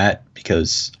recommend that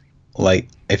because, like,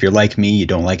 if you're like me, you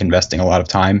don't like investing a lot of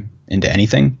time into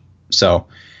anything. So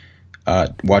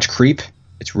watch Creep.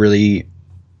 It's really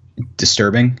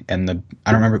disturbing. And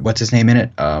I don't remember what's his name in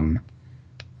it.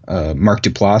 Mark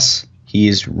Duplass.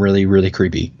 He's really, really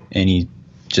creepy. And he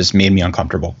just made me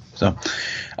uncomfortable. So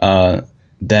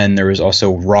then there was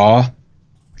also Raw,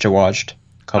 which I watched.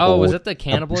 Oh, was it the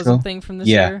cannibalism thing from this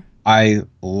year? I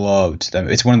loved them.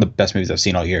 It's one of the best movies I've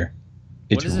seen all year.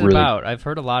 What is it about? I've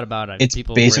heard a lot about it. It's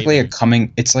People basically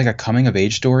raving. it's like a coming of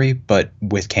age story, but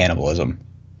with cannibalism.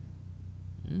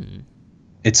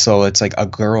 It's like a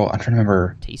girl. I'm trying to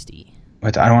remember. Tasty.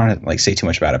 I don't want to like say too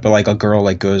much about it, but like a girl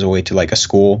like goes away to like a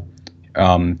school,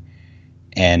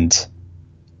 and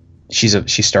she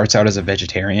starts out as a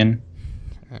vegetarian,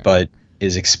 but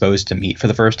is exposed to meat for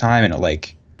the first time, and it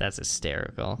like that's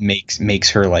hysterical. Makes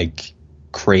her like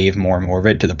crave more and more of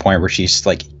it to the point where she's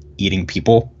like eating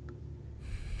people.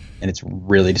 And it's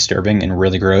really disturbing and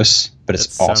really gross, but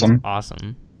it's awesome.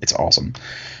 Awesome. It's awesome.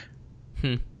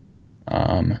 And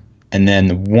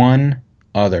then one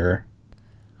other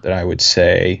that I would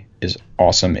say is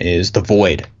awesome is The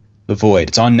Void. The Void.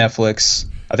 It's on Netflix.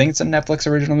 I think it's a Netflix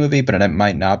original movie, but it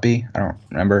might not be. I don't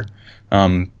remember.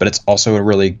 But it's also a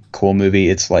really cool movie.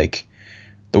 It's like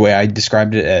the way I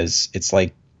described it as it's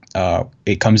like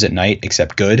It Comes at Night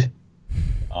except good.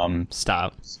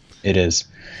 Stop. It is.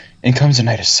 It Comes at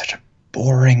Night is such a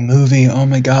boring movie. Oh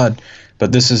my god.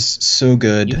 But this is so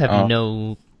good. You have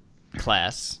no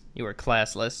class. You are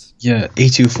classless. Yeah,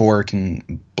 A24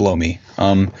 can blow me.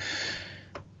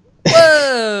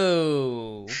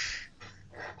 Whoa!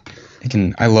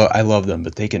 I love them,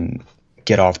 but they can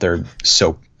get off their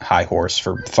soap high horse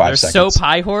for 5 seconds. Their soap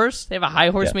high horse? They have a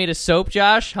high horse made of soap,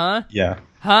 Josh? Huh? Yeah.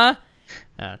 Huh?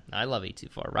 I love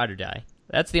A24. Ride or die.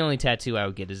 That's the only tattoo I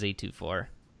would get is A24.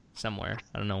 Somewhere.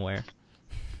 I don't know where.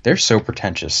 They're so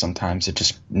pretentious sometimes. It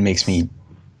just makes me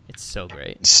It's so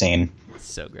great. insane. It's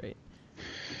so great.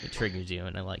 It triggers you,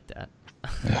 and I like that.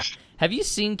 Have you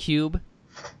seen Cube?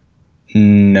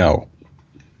 No.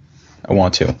 I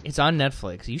want to. It's on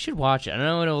Netflix. You should watch it. I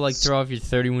know it'll like throw off your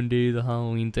 31 Day of the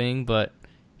Halloween thing, but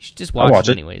you should just watch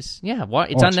it anyways. Yeah,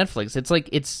 it's on Netflix. It's like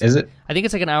Is it? I think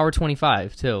it's like an hour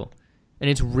 25 too, and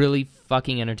it's really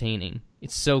fucking entertaining.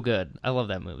 It's so good. I love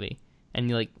that movie. And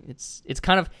you like it's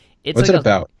kind of it's What's like it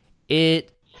about?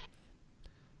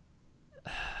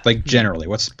 Like generally,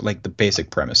 what's like the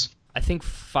basic premise? I think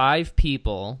 5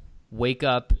 people wake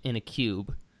up in a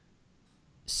cube.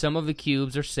 Some of the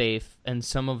cubes are safe, and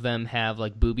some of them have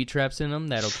like booby traps in them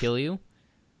that'll kill you,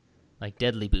 like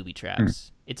deadly booby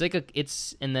traps. It's like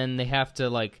and then they have to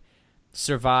like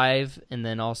survive, and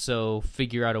then also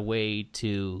figure out a way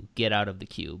to get out of the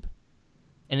cube.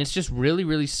 And it's just really,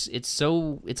 really. It's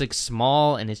like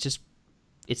small, and it's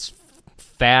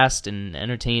fast and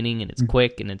entertaining, and it's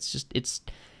quick, and and it's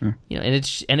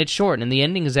short, and the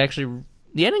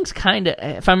ending's kind of,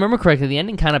 if I remember correctly, the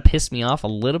ending kind of pissed me off a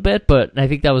little bit, but I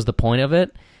think that was the point of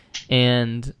it.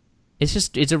 And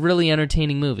it's a really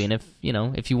entertaining movie. And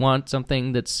if you want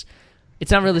something it's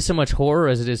not really so much horror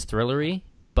as it is thrillery,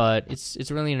 but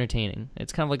it's really entertaining.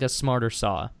 It's kind of like a smarter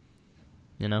Saw,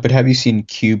 But have you seen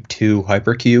Cube 2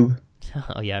 Hypercube?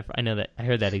 Oh yeah, I know that. I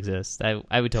heard that exists.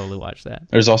 I would totally watch that.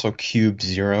 There's also Cube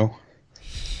 0.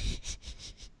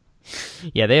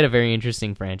 Yeah, they had a very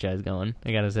interesting franchise going,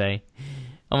 I gotta say.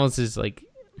 Almost as like,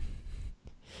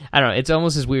 I don't know, it's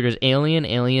almost as weird as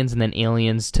Aliens, and then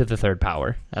Aliens to the third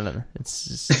power. I don't know.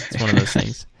 It's one of those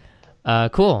things.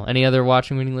 Cool. Any other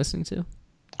watching, reading, listening to?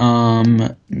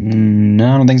 No,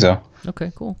 I don't think so.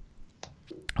 Okay, cool.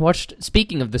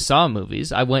 Speaking of the Saw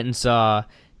movies, I went and saw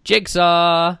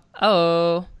Jigsaw.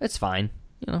 Oh, it's fine.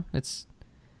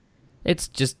 It's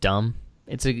just dumb.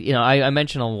 It's I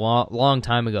mentioned a long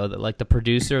time ago that like the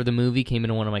producer of the movie came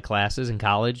into one of my classes in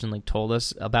college and like told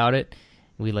us about it.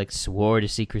 We like swore to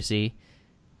secrecy,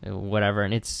 whatever,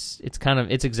 and it's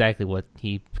exactly what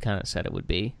he kind of said it would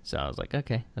be. So I was like,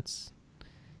 okay,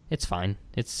 it's fine.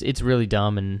 It's really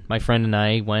dumb, and my friend and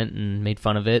I went and made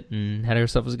fun of it and had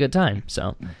ourselves a good time.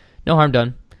 So no harm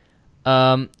done.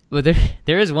 But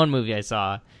there is one movie I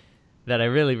saw that I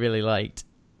really, really liked.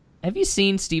 Have you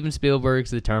seen Steven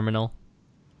Spielberg's The Terminal?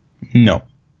 No.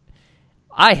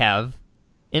 I have,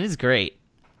 and it's great.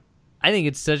 I think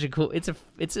it's such a cool. It's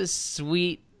a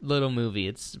sweet little movie.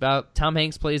 It's about Tom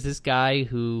Hanks plays this guy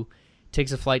who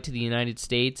takes a flight to the United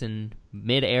States, and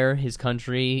midair his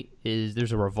country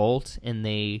there's a revolt, and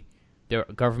their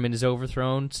government is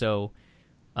overthrown. So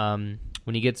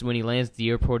when he lands at the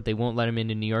airport, they won't let him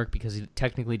into New York because he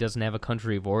technically doesn't have a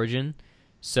country of origin.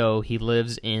 So he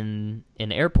lives in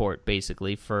an airport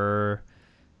basically for,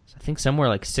 I think, somewhere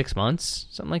like 6 months,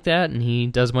 something like that. And he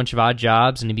does a bunch of odd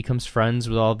jobs, and he becomes friends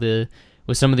with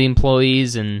some of the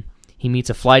employees, and he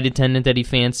meets a flight attendant that he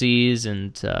fancies,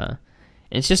 and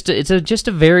it's just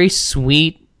a very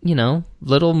sweet,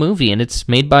 little movie, and it's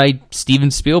made by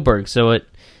Steven Spielberg, so it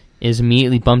is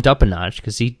immediately bumped up a notch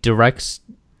because he directs.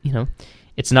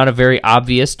 It's not a very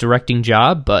obvious directing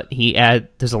job, but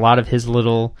there's a lot of his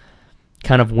little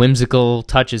kind of whimsical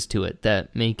touches to it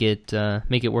that make it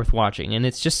worth watching, and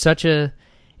it's just such a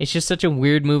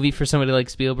weird movie for somebody like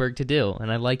Spielberg to do,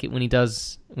 and I like it when he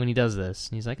does this.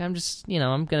 He's like, I'm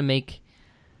gonna make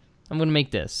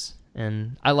this,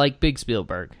 and I like big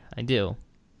Spielberg, I do,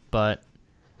 but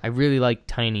I really like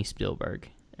tiny Spielberg,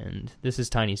 and this is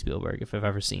tiny Spielberg if I've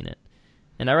ever seen it,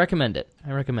 and I recommend it.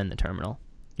 I recommend The Terminal.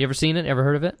 You ever seen it? Ever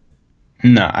heard of it?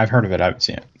 No, I've heard of it. I haven't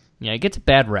seen it. Yeah, it gets a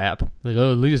bad rap. Like,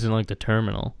 oh, Lee doesn't like The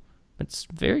Terminal. It's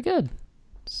very good.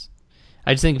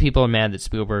 I just think people are mad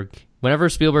that whenever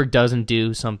Spielberg doesn't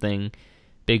do something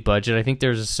big budget, I think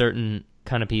there's a certain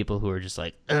kind of people who are just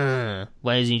like, why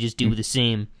doesn't he just do the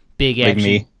same big action? Like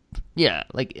me. Yeah,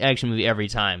 like action movie every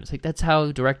time. It's like, that's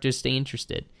how directors stay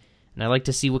interested. And I like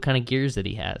to see what kind of gears that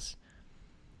he has.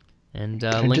 And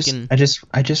Lincoln... I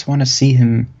just want to see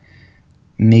him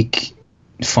make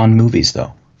fun movies,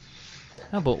 though.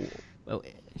 No, but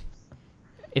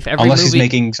unless he's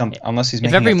making a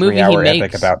 3-hour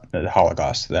epic about the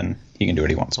Holocaust, then he can do what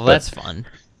he wants. Well, that's fun.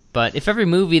 But if every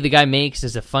movie the guy makes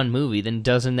is a fun movie, then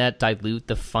doesn't that dilute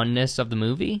the funness of the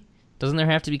movie? Doesn't there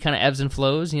have to be kind of ebbs and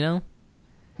flows,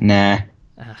 Nah.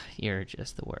 You're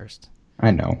just the worst.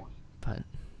 I know. But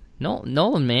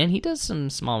Nolan, man, he does some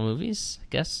small movies, I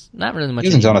guess. Not really much. He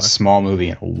hasn't done a small movie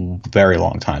in a very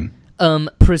long time.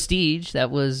 Prestige, that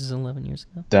was 11 years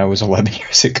ago. That was 11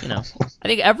 years ago. I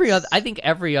think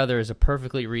every other is a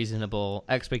perfectly reasonable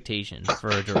expectation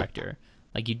for a director.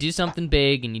 Like, you do something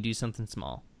big and you do something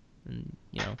small. And,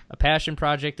 a passion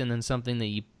project, and then something that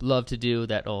you love to do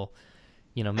that'll,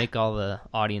 make all the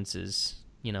audiences,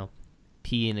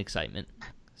 pee in excitement.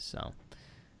 So,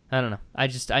 I don't know. I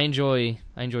enjoy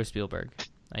Spielberg.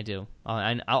 I do.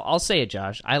 I'll say it,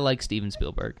 Josh. I like Steven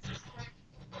Spielberg.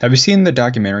 Have you seen the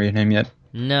documentary on him yet?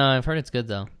 No, I've heard it's good,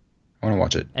 though. I want to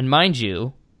watch it. And mind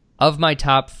you, of my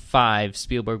top 5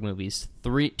 Spielberg movies,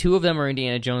 2 of them are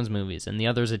Indiana Jones movies, and the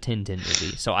other's a Tintin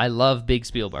movie. So I love big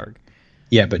Spielberg.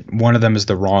 Yeah, but one of them is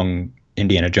the wrong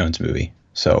Indiana Jones movie.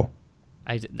 So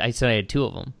I said I had 2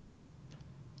 of them.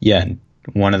 Yeah, and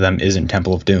one of them isn't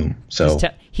Temple of Doom. So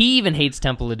he even hates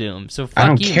Temple of Doom. So fuck I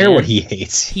don't you, care man. what he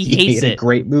hates. He hates it. A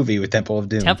great movie with Temple of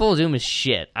Doom. Temple of Doom is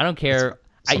shit. I don't care.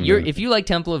 If you like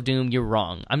Temple of Doom, you're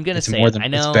wrong. I'm gonna say it. I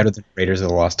know it's better than Raiders of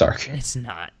the Lost Ark. It's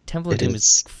not. Temple of Doom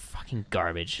is fucking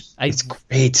garbage. It's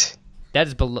great. That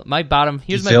is below my bottom.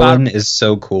 Here's the my bottom. Villain is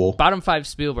so cool. Bottom 5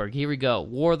 Spielberg. Here we go.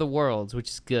 War of the Worlds, which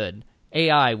is good.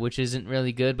 AI, which isn't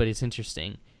really good, but it's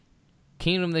interesting.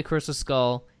 Kingdom of the Crystal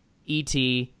Skull,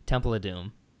 E.T., Temple of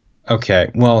Doom.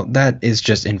 Okay, well, that is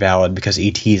just invalid because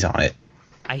E.T.'s on it.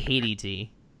 I hate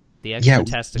E.T. The extra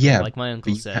testicle, like my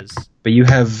uncle says. But you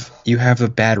have a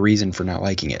bad reason for not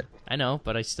liking it. I know,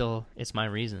 but it's my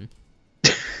reason.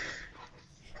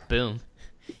 Boom.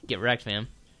 Get wrecked, fam.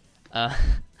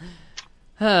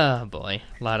 Oh boy,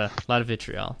 a lot of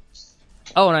vitriol.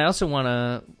 Oh, and I also want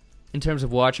to, in terms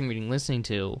of watching, reading, listening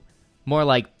to, more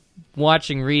like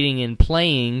watching, reading, and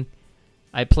playing.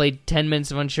 I played 10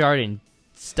 minutes of Uncharted and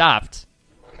stopped.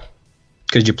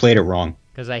 Because you played it wrong.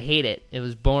 Because I hate it. It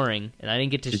was boring, and I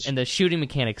didn't get to. And the shooting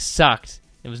mechanics sucked.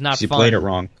 It was not fun. You played it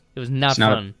wrong. It was not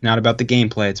fun. Not about the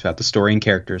gameplay. It's about the story and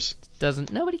characters.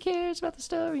 Nobody cares about the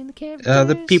story and the characters.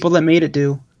 The people that made it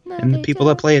do, and the people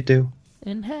that play it do.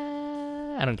 And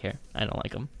I don't care. I don't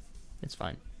like them. It's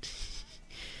fine.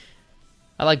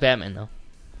 I like Batman though.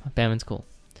 Batman's cool.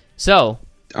 So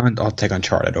I'll take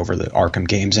Uncharted over the Arkham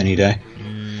games any day.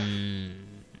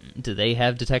 Do they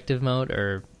have detective mode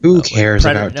or who cares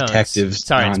about detective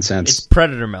nonsense? It's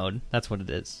Predator mode. That's what it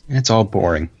is. It's all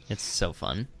boring. It's so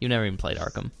fun. You never even played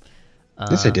Arkham.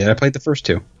 Yes, I did. I played the first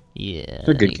 2. Yeah,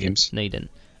 they're good games. No, you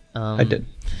didn't. I did.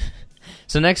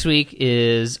 So next week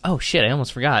is I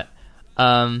almost forgot.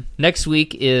 Next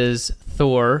week is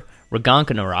Thor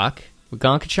Ragnarok.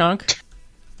 Ragnarok.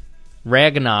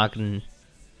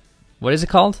 What is it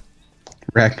called?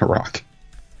 Ragnarok.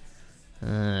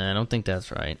 I don't think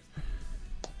that's right.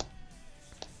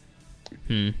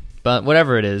 But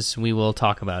whatever it is, we will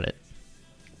talk about it.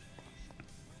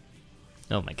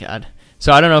 Oh my god.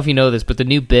 So I don't know if you know this, but the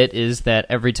new bit is that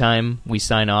every time we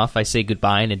sign off, I say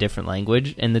goodbye in a different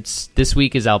language, and this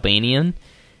week is Albanian.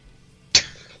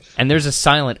 And there's a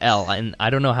silent L, and I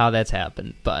don't know how that's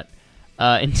happened, but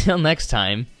until next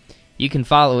time, you can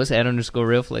follow us at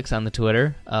 _RealFlix on the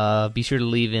Twitter. Be sure to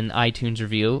leave an iTunes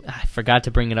review. I forgot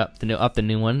to bring it up the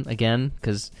new one again,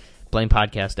 because blame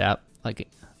podcast app, like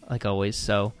always.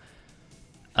 So,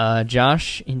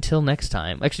 Josh, until next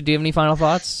time. Actually, do you have any final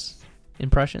thoughts,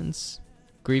 impressions,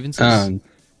 grievances?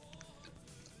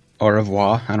 Au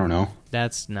revoir. I don't know.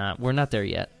 We're not there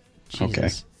yet.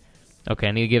 Jesus. Okay,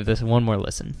 I need to give this one more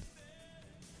listen.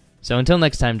 So until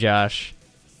next time, Josh,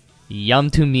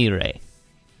 Yamtumire.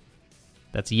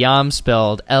 That's Yam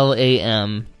spelled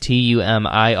Lamtumire,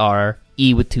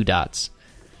 E with 2 dots.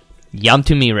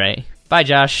 Yamtumire. Bye,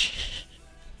 Josh.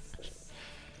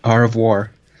 Au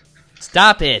revoir.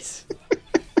 Stop it.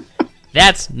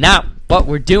 That's not what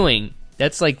we're doing.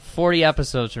 That's like 40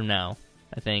 episodes from now,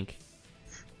 I think.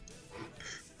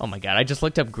 Oh my god, I just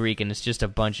looked up Greek and it's just a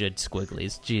bunch of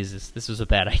squigglies. Jesus, this was a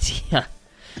bad idea.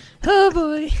 Oh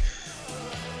boy.